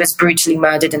 and she was brutally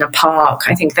murdered in a park.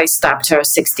 I think they stabbed her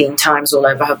 16 times all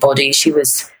over her body. She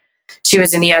was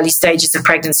in the early stages of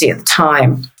pregnancy at the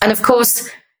time. And of course,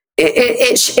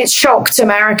 it shocked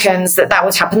Americans that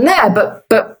would happen there.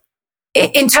 But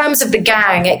in terms of the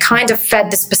gang, it kind of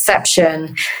fed this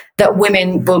perception that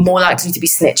women were more likely to be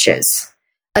snitches.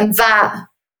 And that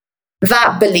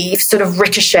belief sort of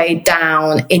ricocheted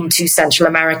down into Central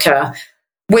America,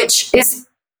 which is,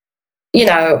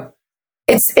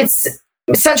 it's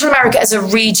Central America as a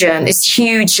region is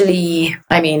hugely,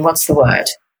 what's the word?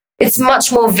 It's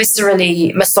much more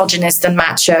viscerally misogynist and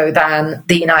macho than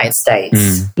the United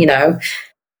States, And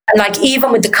like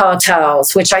even with the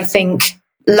cartels, which I think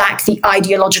lack the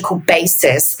ideological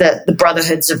basis that the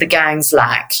brotherhoods of the gangs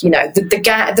lack.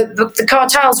 The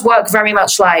cartels work very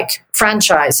much like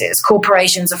franchises,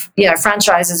 corporations of,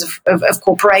 franchises of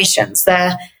corporations.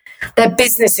 They're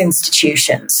business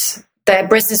institutions. They're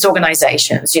business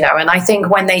organizations, and I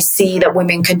think when they see that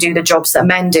women can do the jobs that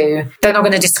men do, they're not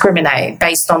going to discriminate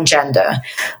based on gender.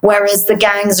 Whereas the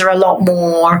gangs are a lot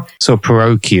more... So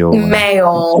parochial.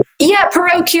 Male. Yeah,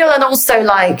 parochial and also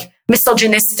like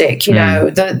misogynistic,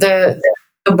 the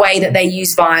way that they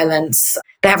use violence.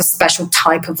 They have a special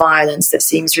type of violence that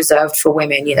seems reserved for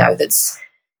women, that's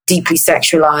deeply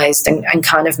sexualized and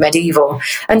kind of medieval.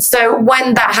 And so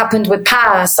when that happened with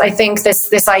Paz, I think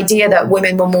this idea that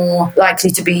women were more likely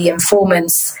to be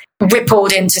informants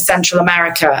rippled into Central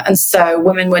America. And so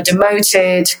women were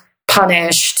demoted,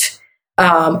 punished,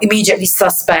 immediately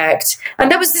suspect. And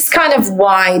there was this kind of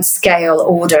wide scale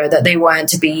order that they weren't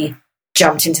to be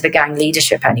jumped into the gang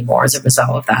leadership anymore as a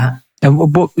result of that. And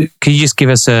can you just give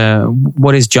us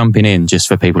what is jumping in, just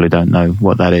for people who don't know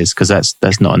what that is? Because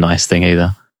that's not a nice thing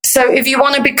either. So if you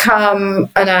want to become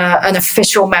an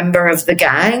official member of the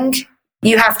gang,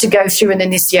 you have to go through an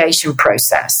initiation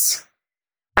process.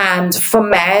 And for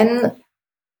men,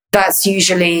 that's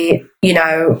usually,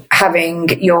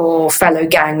 having your fellow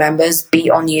gang members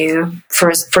beat on you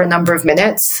for a number of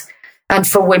minutes. And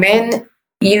for women,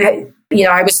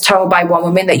 I was told by one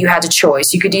woman that you had a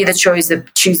choice. You could either choose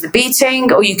the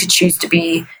beating, or you could choose to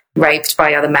be raped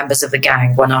by other members of the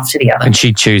gang, one after the other. And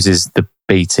she chooses the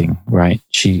beating, right?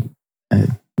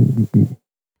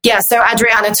 Yeah, so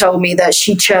Adriana told me that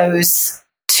she chose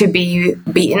to be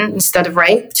beaten instead of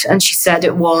raped, and she said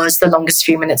it was the longest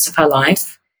few minutes of her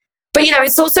life. But,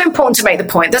 it's also important to make the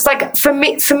point. There's like, for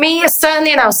me,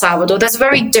 certainly in El Salvador, there's a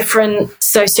very different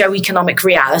socioeconomic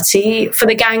reality for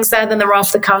the gangs there than there are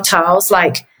for the cartels.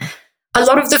 Like, a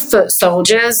lot of the foot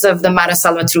soldiers of the Mara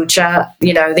Salvatrucha,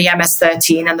 the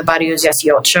MS-13 and the Barrio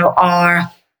 18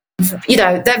 are,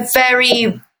 they're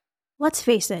very... Let's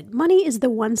face it, money is the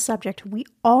one subject we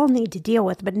all need to deal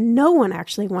with, but no one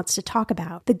actually wants to talk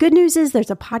about. The good news is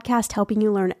there's a podcast helping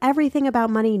you learn everything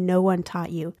about money no one taught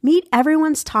you. Meet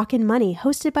Everyone's Talkin' Money,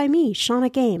 hosted by me,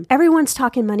 Shauna Game. Everyone's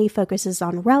Talkin' Money focuses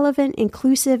on relevant,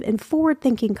 inclusive, and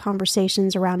forward-thinking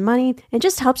conversations around money and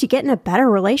just helps you get in a better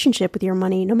relationship with your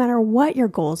money no matter what your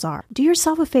goals are. Do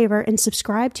yourself a favor and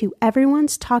subscribe to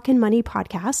Everyone's Talkin' Money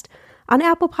podcast on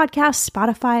Apple Podcasts,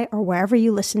 Spotify, or wherever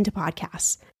you listen to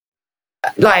podcasts.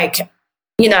 Like,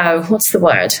 what's the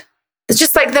word? It's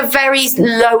just like the very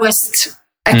lowest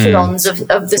echelons of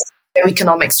the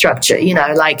economic structure,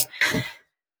 like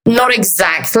not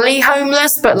exactly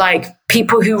homeless, but like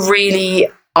people who really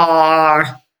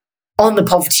are on the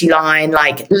poverty line,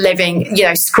 like living,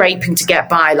 scraping to get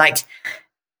by, like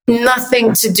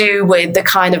nothing to do with the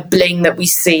kind of bling that we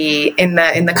see in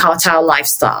the cartel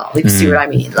lifestyle. You see what I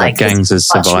mean? Like gangs as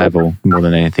survival more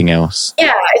than anything else.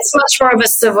 Yeah, it's much more of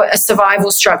a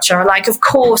survival structure. Like, of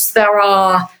course, there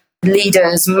are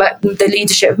leaders, the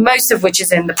leadership, most of which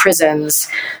is in the prisons,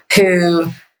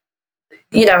 who,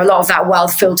 a lot of that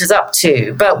wealth filters up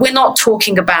to. But we're not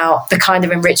talking about the kind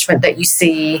of enrichment that you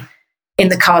see in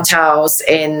the cartels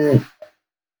in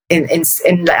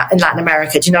Latin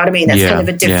America. Do you know what I mean? It's kind of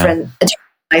a different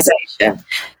organization.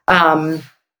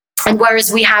 And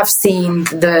whereas we have seen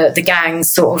the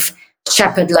gangs sort of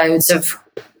shepherd loads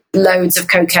of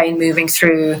cocaine moving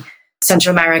through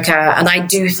Central America, and I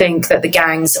do think that the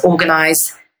gangs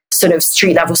organize sort of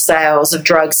street level sales of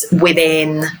drugs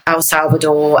within El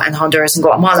Salvador and Honduras and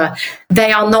Guatemala.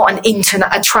 They are not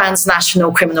a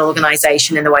transnational criminal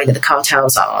organization in the way that the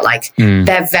cartels are. Like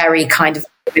they're very kind of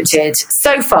limited.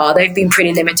 So far, they've been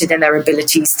pretty limited in their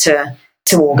abilities to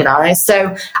organize.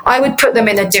 So I would put them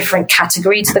in a different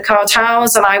category to the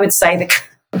cartels, and I would say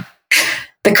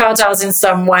the cartels in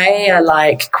some way are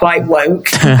like quite woke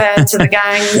compared to the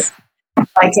gangs,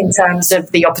 like in terms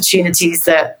of the opportunities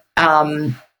that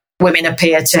women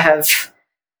appear to have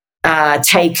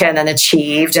taken and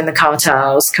achieved in the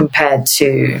cartels compared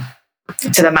to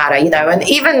the Mara, you know. And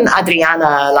even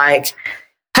Adriana, like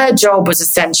her job was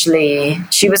essentially,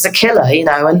 she was a killer, you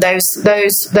know, and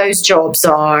those jobs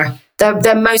are,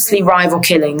 they're mostly rival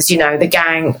killings, you know, the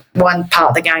gang, one part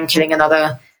of the gang killing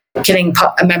another, killing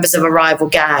members of a rival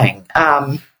gang.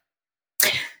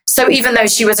 So even though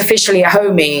she was officially a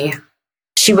homie,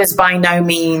 she was by no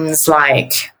means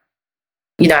like,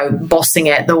 you know, bossing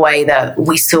it the way that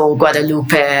we saw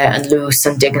Guadalupe and Luz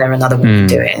and Digna and other women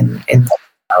do it in the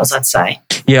house, I'd say.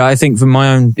 Yeah, I think from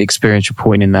my own experiential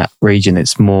point in that region,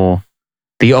 it's more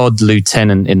the odd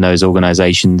lieutenant in those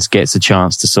organizations gets a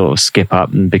chance to sort of skip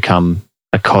up and become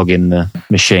a cog in the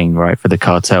machine, right, for the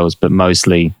cartels. But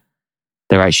mostly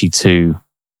they're actually too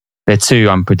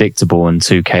unpredictable and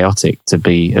too chaotic to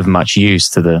be of much use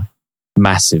to the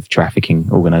massive trafficking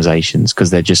organizations,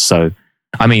 because they're just so,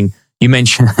 I mean, you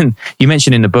mentioned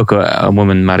in the book a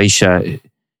woman, Marisha,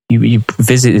 you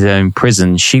visited her in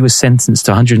prison. She was sentenced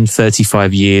to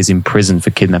 135 years in prison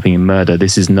for kidnapping and murder.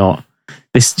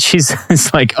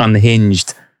 It's like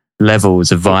unhinged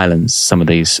levels of violence, some of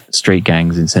these street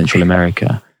gangs in Central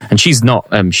America. And she's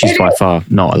by far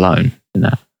not alone in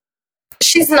that.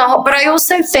 She's not, but I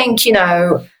also think, you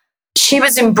know, she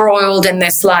was embroiled in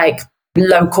this like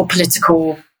local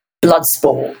political blood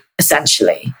sport,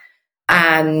 essentially.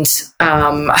 And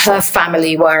her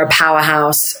family were a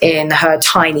powerhouse in her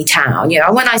tiny town. You know,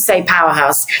 and when I say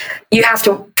powerhouse, you have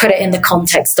to put it in the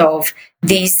context of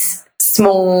these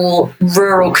small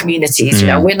rural communities. You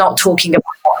know, we're not talking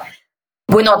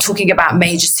about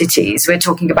major cities. We're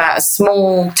talking about a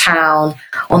small town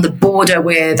on the border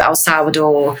with El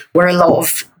Salvador, where a lot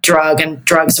of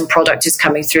drugs and product is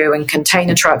coming through, and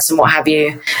container trucks and what have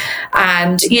you.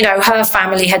 And, you know, her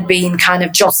family had been kind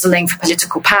of jostling for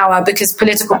political power, because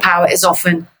political power is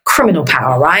often criminal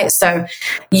power, right? So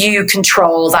you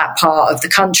control that part of the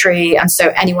country. And so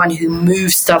anyone who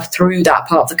moves stuff through that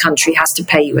part of the country has to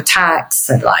pay you a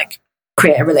tax and like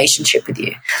create a relationship with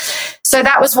you. So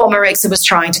that was what Marixa was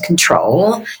trying to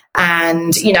control.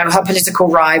 And, you know, her political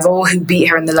rival who beat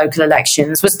her in the local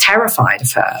elections was terrified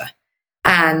of her.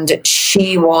 And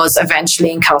she was eventually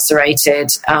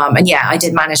incarcerated. And yeah, I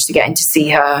did manage to get in to see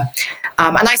her.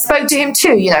 And I spoke to him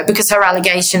too, you know, because her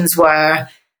allegations were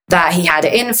that he had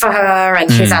it in for her,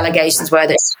 and his allegations were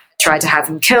that he tried to have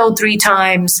him killed 3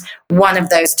 times. One of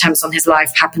those attempts on his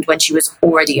life happened when she was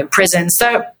already in prison.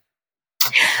 So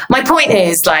my point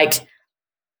is, like,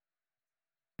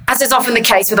 as is often the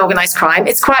case with organized crime,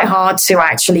 it's quite hard to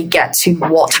actually get to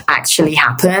what actually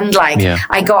happened. Like,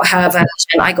 I got her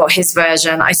version, I got his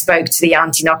version. I spoke to the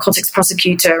anti-narcotics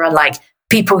prosecutor and like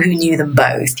people who knew them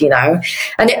both, you know.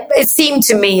 And it seemed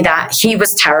to me that he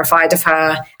was terrified of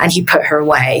her and he put her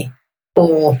away.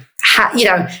 Or, let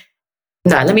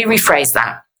me rephrase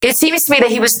that. It seems to me that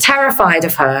he was terrified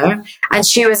of her and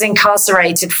she was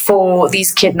incarcerated for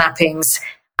these kidnappings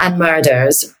and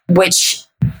murders, which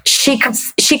she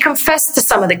confessed to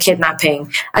some of the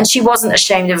kidnapping, and she wasn't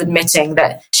ashamed of admitting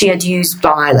that she had used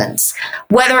violence.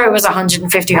 Whether it was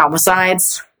 150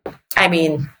 homicides, I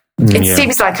mean, it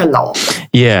seems like a lot.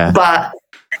 Yeah. But,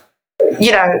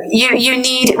 you know, you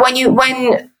need,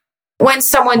 when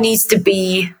someone needs to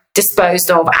be disposed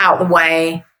of, out of the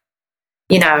way,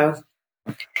 you know.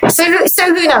 So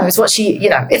who knows what she, you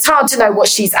know, it's hard to know what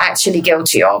she's actually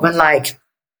guilty of. And like,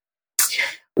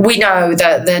 we know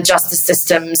that the justice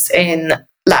systems in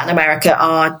Latin America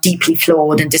are deeply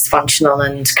flawed and dysfunctional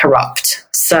and corrupt.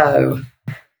 So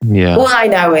all I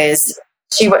know is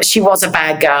she was a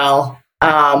bad girl,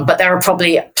 but there are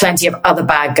probably plenty of other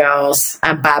bad girls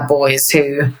and bad boys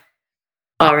who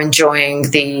are enjoying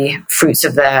the fruits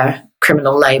of their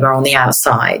criminal labor on the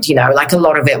outside. You know, like a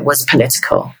lot of it was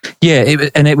political. Yeah,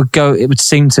 it would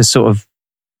seem to sort of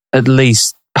at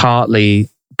least partly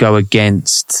go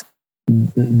against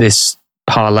this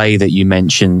parlay that you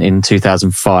mentioned in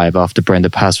 2005 after Brenda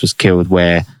Paz was killed,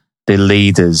 where the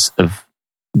leaders of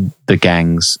the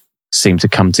gangs seem to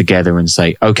come together and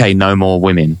say, okay, no more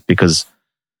women, because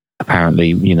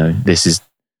apparently, this is,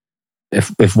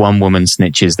 if one woman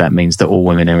snitches, that means that all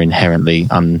women are inherently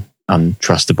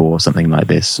untrustable or something like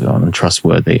this, or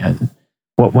untrustworthy.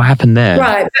 What happened there?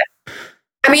 Right.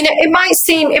 I mean, it might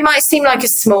seem like a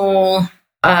small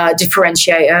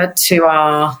differentiator to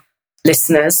our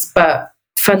listeners, but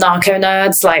for narco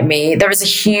nerds like me, there is a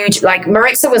huge, like,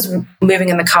 Marixa was moving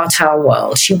in the cartel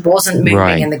world. She wasn't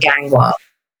moving in the gang world.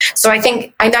 So I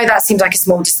know that seems like a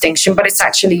small distinction, but it's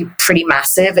actually pretty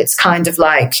massive. It's kind of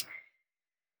like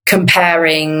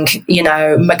comparing,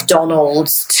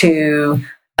 McDonald's to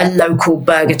a local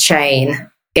burger chain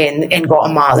in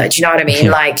Guatemala. Do you know what I mean?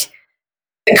 Yeah. Like,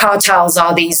 the cartels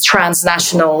are these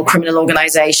transnational criminal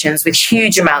organizations with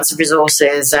huge amounts of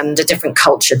resources and a different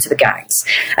culture to the gangs.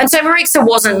 And so Marixa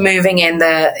wasn't moving in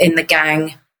the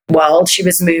gang world. She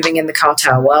was moving in the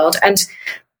cartel world. And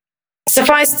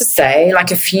suffice to say, like,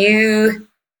 a few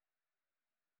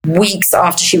weeks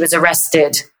after she was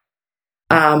arrested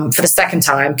for the second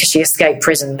time, because she escaped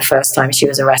prison the first time she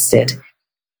was arrested,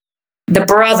 the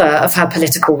brother of her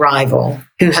political rival,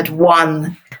 who had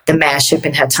won the mayorship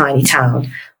in her tiny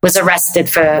town, was arrested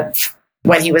for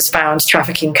when he was found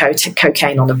trafficking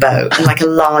cocaine on a boat, and like a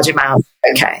large amount of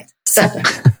cocaine. So,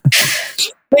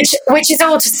 which is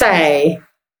all to say,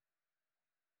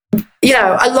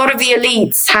 a lot of the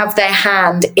elites have their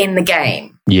hand in the game.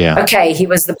 Yeah. Okay, he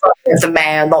was the brother of the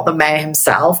mayor, not the mayor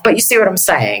himself, but you see what I'm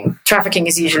saying? Trafficking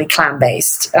is usually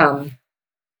clan-based.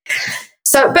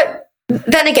 But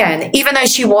then again, even though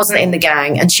she wasn't in the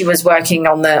gang and she was working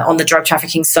on the drug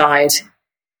trafficking side,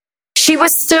 she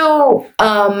was still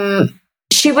kind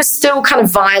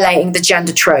of violating the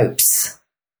gender tropes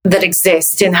that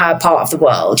exist in her part of the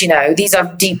world. These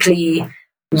are deeply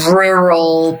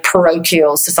rural,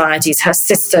 parochial societies. Her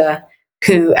sister,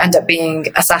 who ended up being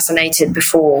assassinated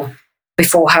before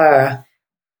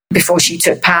she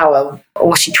took power,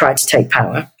 or she tried to take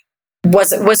power,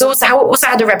 was also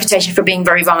had a reputation for being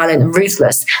very violent and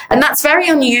ruthless. And that's very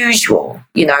unusual.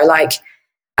 Like,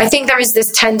 I think there is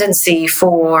this tendency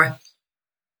for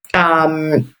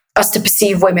us to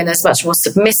perceive women as much more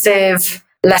submissive,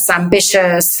 less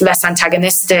ambitious, less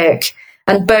antagonistic.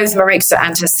 And both Marixa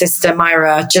and her sister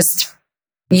Myra just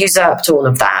usurped all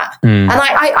of that. And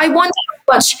I wonder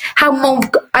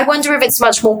I wonder if it's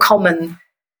much more common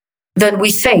than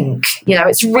we think.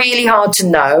 It's really hard to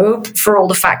know, for all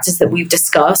the factors that we've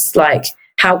discussed, like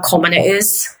how common it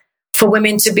is for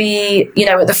women to be,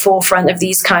 at the forefront of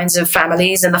these kinds of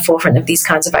families and the forefront of these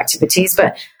kinds of activities.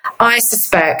 But I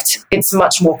suspect it's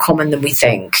much more common than we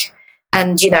think.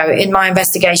 And, in my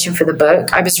investigation for the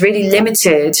book, I was really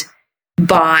limited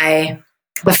by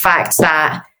the fact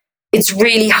that it's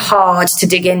really hard to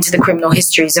dig into the criminal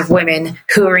histories of women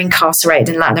who are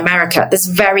incarcerated in Latin America. There's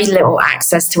very little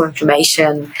access to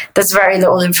information. There's very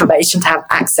little information to have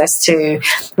access to.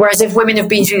 Whereas if women have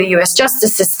been through the US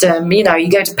justice system, you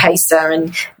go to PACER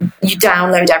and you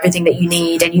download everything that you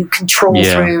need, and you can trawl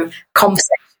through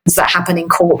conversations that happen in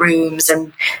courtrooms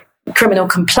and criminal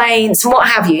complaints and what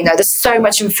have you. There's so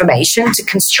much information to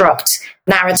construct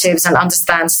narratives and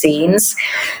understand scenes.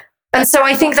 And so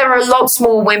I think there are lots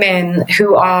more women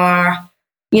who are,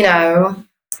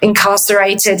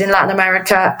 incarcerated in Latin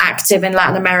America, active in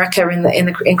Latin America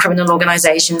in criminal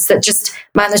organizations, that just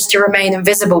manage to remain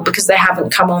invisible because they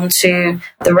haven't come onto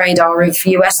the radar of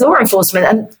US law enforcement.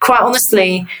 And quite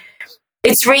honestly,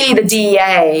 it's really the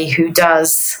DEA who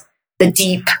does the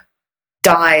deep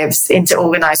dives into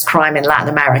organized crime in Latin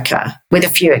America, with a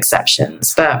few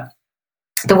exceptions. But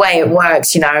the way it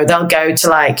works, they'll go to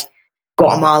like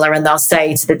Guatemala and they'll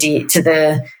say to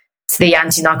the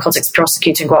anti-narcotics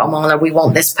prosecutor in Guatemala, we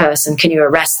want this person, can you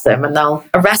arrest them? And they'll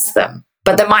arrest them.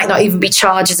 But there might not even be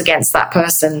charges against that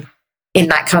person in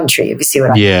that country, if you see what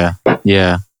I mean.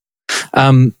 Yeah.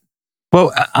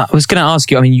 Well, I was going to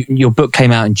ask you, your book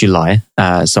came out in July,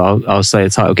 so I'll say the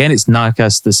title again. It's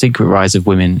Narcos, The Secret Rise of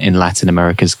Women in Latin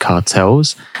America's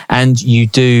Cartels. And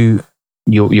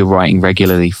you're writing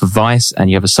regularly for Vice,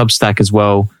 and you have a Substack as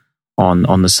well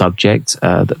on the subject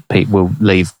that Pete will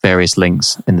leave various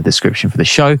links in the description for the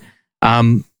show.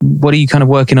 What are you kind of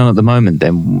working on at the moment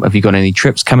then? Have you got any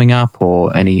trips coming up,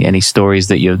 or any stories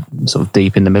that you're sort of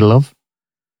deep in the middle of?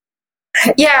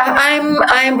 Yeah,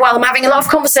 I'm having a lot of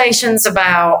conversations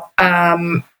about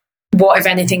what, if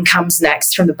anything, comes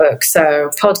next from the book. So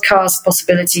podcasts,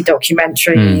 possibility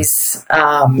documentaries.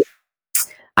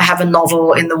 I have a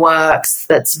novel in the works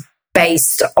that's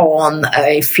based on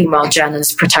a female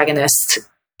journalist protagonist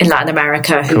in Latin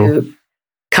America who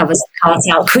covers the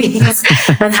cartel queens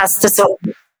and has to sort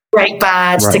of break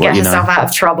bad to get herself out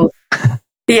of trouble.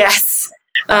 Yes.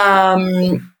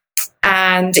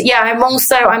 And yeah, I'm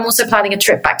also planning a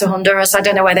trip back to Honduras. I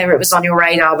don't know whether it was on your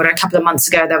radar, but a couple of months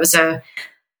ago there was a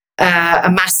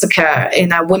massacre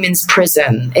in a women's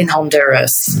prison in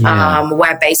Honduras,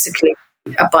 where basically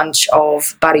a bunch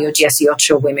of Barrio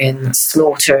 18 women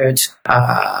slaughtered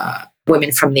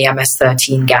women from the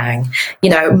MS-13 gang.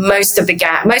 Most of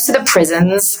the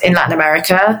prisons in Latin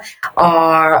America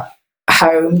are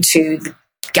home to the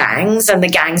gangs, and the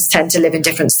gangs tend to live in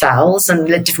different cells and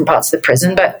live different parts of the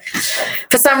prison. But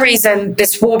for some reason,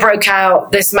 this war broke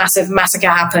out, this massive massacre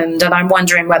happened, and I'm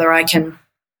wondering whether I can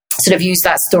sort of use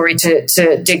that story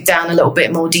to dig down a little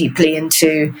bit more deeply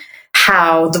into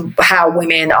how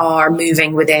women are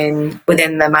moving within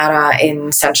the Mara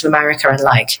in Central America, and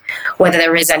like whether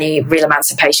there is any real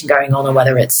emancipation going on, or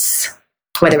whether it's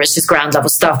just ground level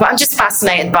stuff. But I'm just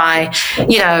fascinated by,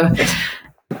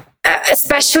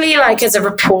 especially like as a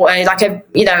reporter, like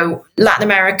Latin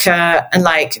America, and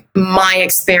like my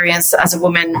experience as a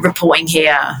woman reporting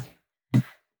here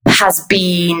has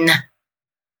seemed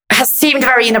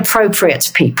very inappropriate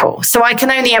to people. So I can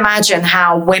only imagine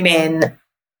how women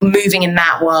moving in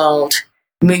that world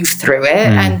move through it.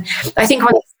 And I think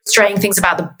one of the frustrating things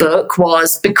about the book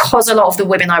was, because a lot of the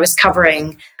women I was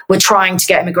covering were trying to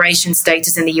get immigration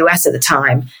status in the US at the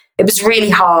time, it was really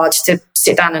hard to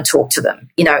sit down and talk to them.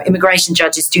 Immigration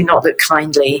judges do not look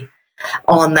kindly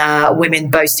on women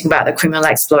boasting about their criminal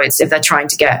exploits if they're trying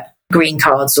to get green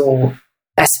cards or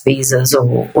S visas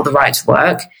or the right to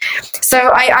work. So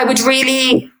I would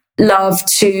really love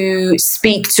to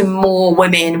speak to more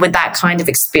women with that kind of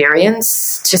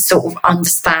experience to sort of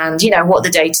understand, what the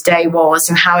day-to-day was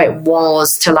and how it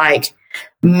was to like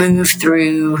move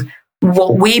through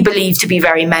what we believe to be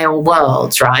very male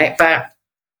worlds, right? But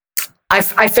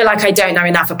I feel like I don't know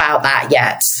enough about that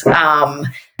yet.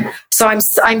 So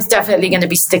I'm definitely going to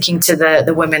be sticking to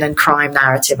the women and crime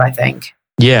narrative, I think.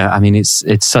 Yeah, I mean,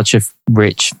 it's such a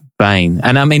rich vein.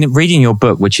 And I mean, reading your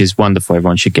book, which is wonderful,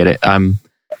 everyone should get it.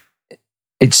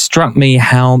 It struck me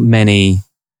how many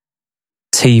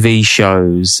TV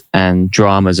shows and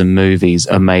dramas and movies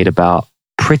are made about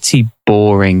pretty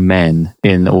boring men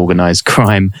in organized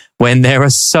crime, when there are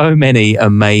so many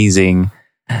amazing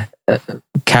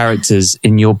characters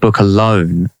in your book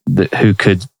alone who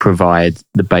could provide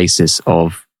the basis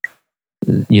of,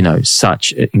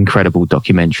 such incredible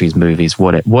documentaries, movies,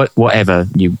 whatever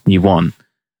you want.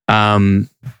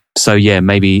 So yeah,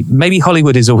 maybe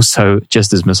Hollywood is also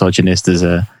just as misogynist as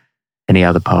any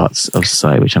other parts of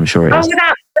society, which I'm sure it is.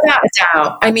 Without a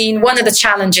doubt. I mean, one of the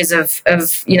challenges of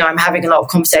I'm having a lot of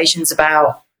conversations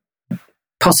about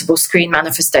possible screen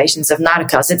manifestations of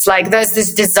Narcos. It's like there's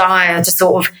this desire to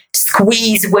sort of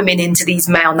squeeze women into these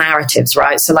male narratives,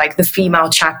 right? So like the female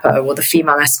Chapo or the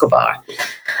female Escobar.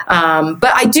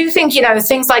 But I do think,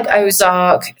 things like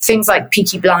Ozark, things like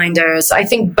Peaky Blinders, I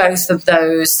think both of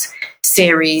those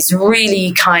series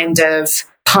really kind of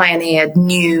pioneered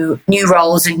new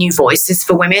roles and new voices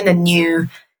for women, and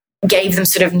gave them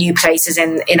sort of new places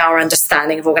in our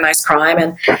understanding of organized crime.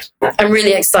 And I'm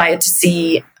really excited to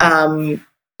see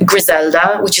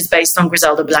Griselda, which is based on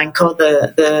Griselda Blanco,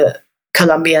 the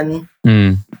Colombian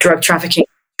drug trafficking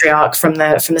patriarch from the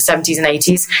 70s and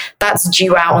 80s. That's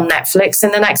due out on Netflix in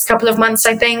the next couple of months,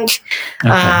 I think.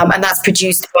 Okay. And that's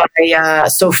produced by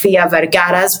Sofia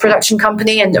Vergara's production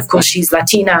company. And of course, she's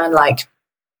Latina and like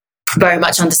very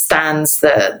much understands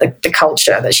the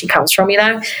culture that she comes from,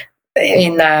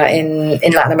 in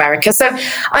Latin America. So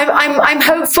I'm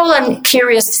hopeful and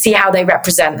curious to see how they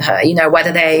represent her,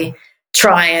 whether they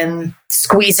try and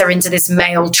squeeze her into this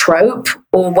male trope,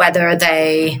 or whether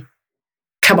they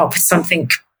come up with something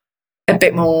a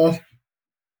bit more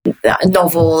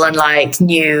novel and like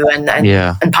new and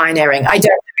pioneering. I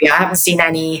don't know. I haven't seen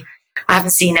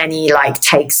any like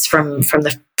takes from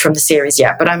the series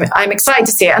yet, but I'm excited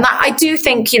to see it. And I do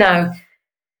think, in a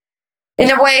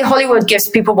way, Hollywood gives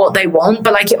people what they want,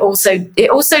 but like it also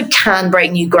can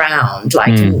break new ground.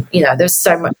 Like, there's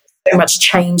so much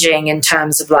changing in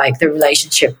terms of like the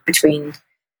relationship between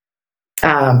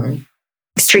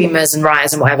streamers and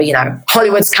writers and whatever.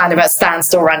 Hollywood's kind of at a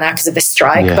standstill right now because of this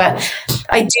strike. But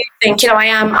I do think,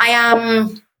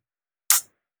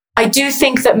 I do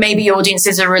think that maybe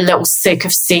audiences are a little sick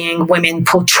of seeing women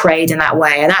portrayed in that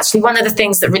way. And actually, one of the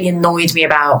things that really annoyed me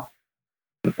about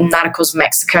Narcos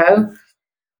Mexico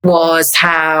was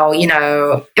how, you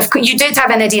did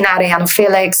have Enedina Arellano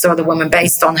Felix, or the woman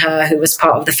based on her, who was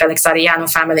part of the Felix Arellano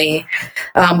family.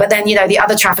 But then, the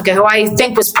other trafficker, who I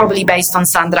think was probably based on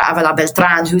Sandra Avila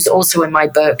Beltran, who's also in my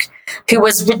book, who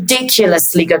was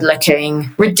ridiculously good looking,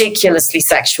 ridiculously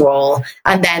sexual,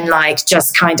 and then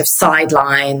just kind of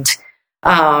sidelined.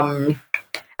 And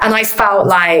I felt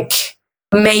like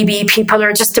maybe people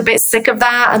are just a bit sick of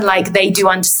that, and they do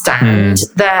understand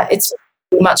that it's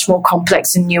much more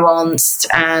complex and nuanced,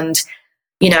 and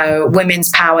women's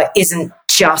power isn't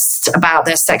just about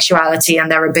their sexuality and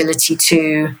their ability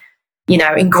to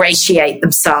ingratiate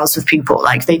themselves with people.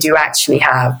 They do actually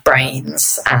have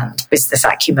brains and business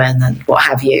acumen and what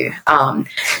have you.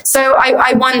 So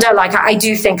I wonder, I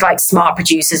do think smart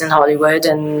producers in Hollywood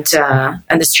and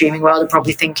the streaming world are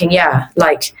probably thinking,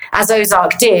 as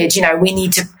Ozark did, we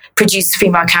need to produce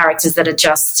female characters that are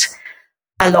just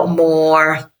a lot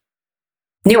more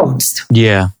nuanced.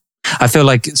 Yeah. I feel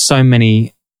like so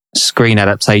many screen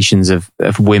adaptations of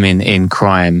women in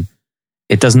crime,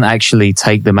 it doesn't actually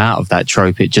take them out of that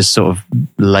trope. It just sort of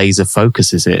laser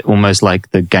focuses it, almost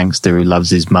like the gangster who loves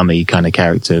his mummy kind of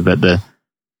character. But the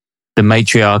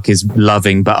matriarch is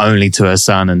loving, but only to her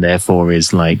son, and therefore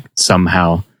is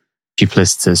somehow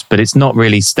duplicitous. But it's not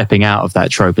really stepping out of that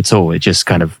trope at all. It just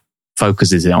kind of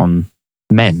focuses it on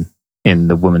men in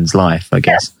the woman's life, I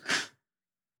guess.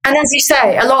 And as you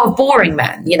say, a lot of boring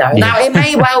men, Now, it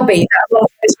may well be that a lot of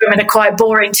those women are quite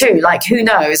boring too. Who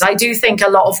knows? I do think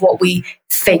a lot of what we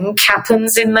think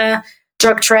happens in the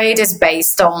drug trade is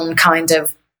based on kind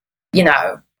of,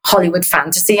 Hollywood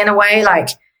fantasy in a way.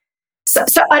 So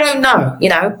I don't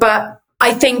know, but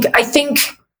I think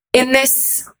in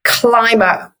this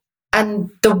climate and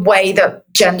the way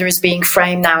that gender is being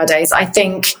framed nowadays, I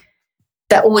think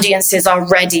that audiences are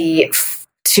ready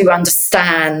to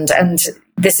understand, and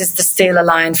this is to steal a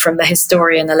line from the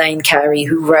historian Elaine Carey,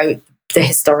 who wrote the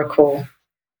historical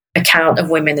account of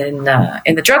women in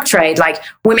the drug trade.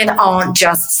 Women aren't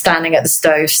just standing at the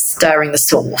stove stirring the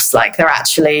sauce. They're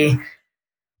actually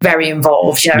very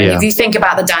involved. If you think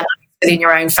about the dynamics within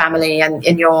your own family and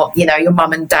in your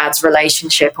mum and dad's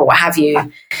relationship or what have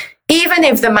you, even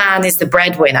if the man is the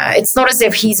breadwinner, it's not as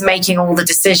if he's making all the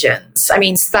decisions. I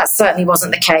mean, that certainly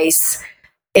wasn't the case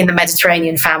in the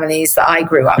Mediterranean families that I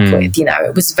grew up with.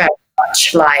 It was very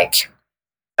much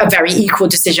a very equal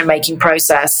decision-making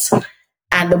process.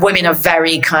 And the women are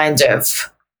very kind of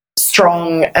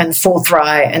strong and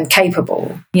forthright and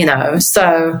capable,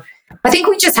 So I think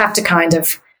we just have to kind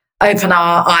of open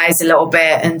our eyes a little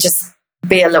bit and just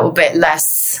be a little bit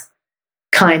less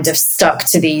kind of stuck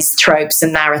to these tropes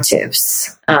and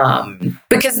narratives.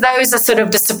 Because those are sort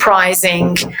of the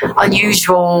surprising,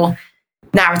 unusual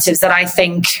narratives that I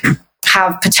think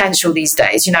have potential these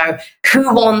days.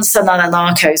 Who wants another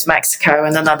Narcos Mexico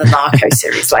and another Narco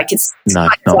series? It's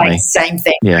the same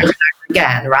thing over and over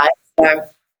again, right? So,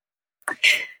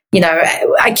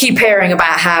 I keep hearing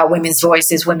about how women's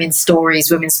voices, women's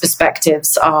stories, women's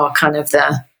perspectives are kind of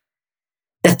the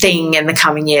thing in the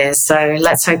coming years. So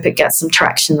let's hope it gets some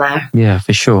traction there. Yeah,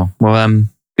 for sure. Well,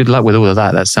 good luck with all of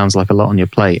that. That sounds like a lot on your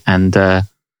plate. And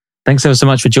thanks ever so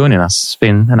much for joining us. It's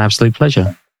been an absolute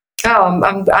pleasure. Oh,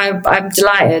 I'm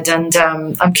delighted, and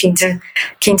I'm keen to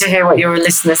hear what your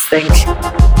listeners think.